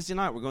also Wednesday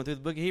night, we're going through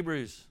the book of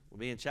Hebrews. We'll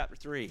be in chapter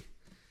 3,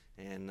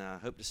 and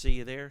hope to see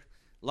you there.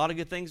 A lot of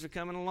good things are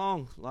coming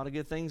along. A lot of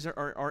good things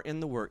are in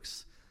the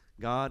works.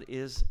 God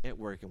is at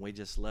work, and we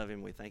just love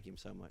Him. We thank Him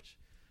so much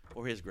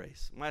for His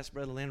grace. I'm going to ask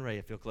Brother Lynn Ray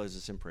if he'll close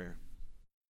us in prayer.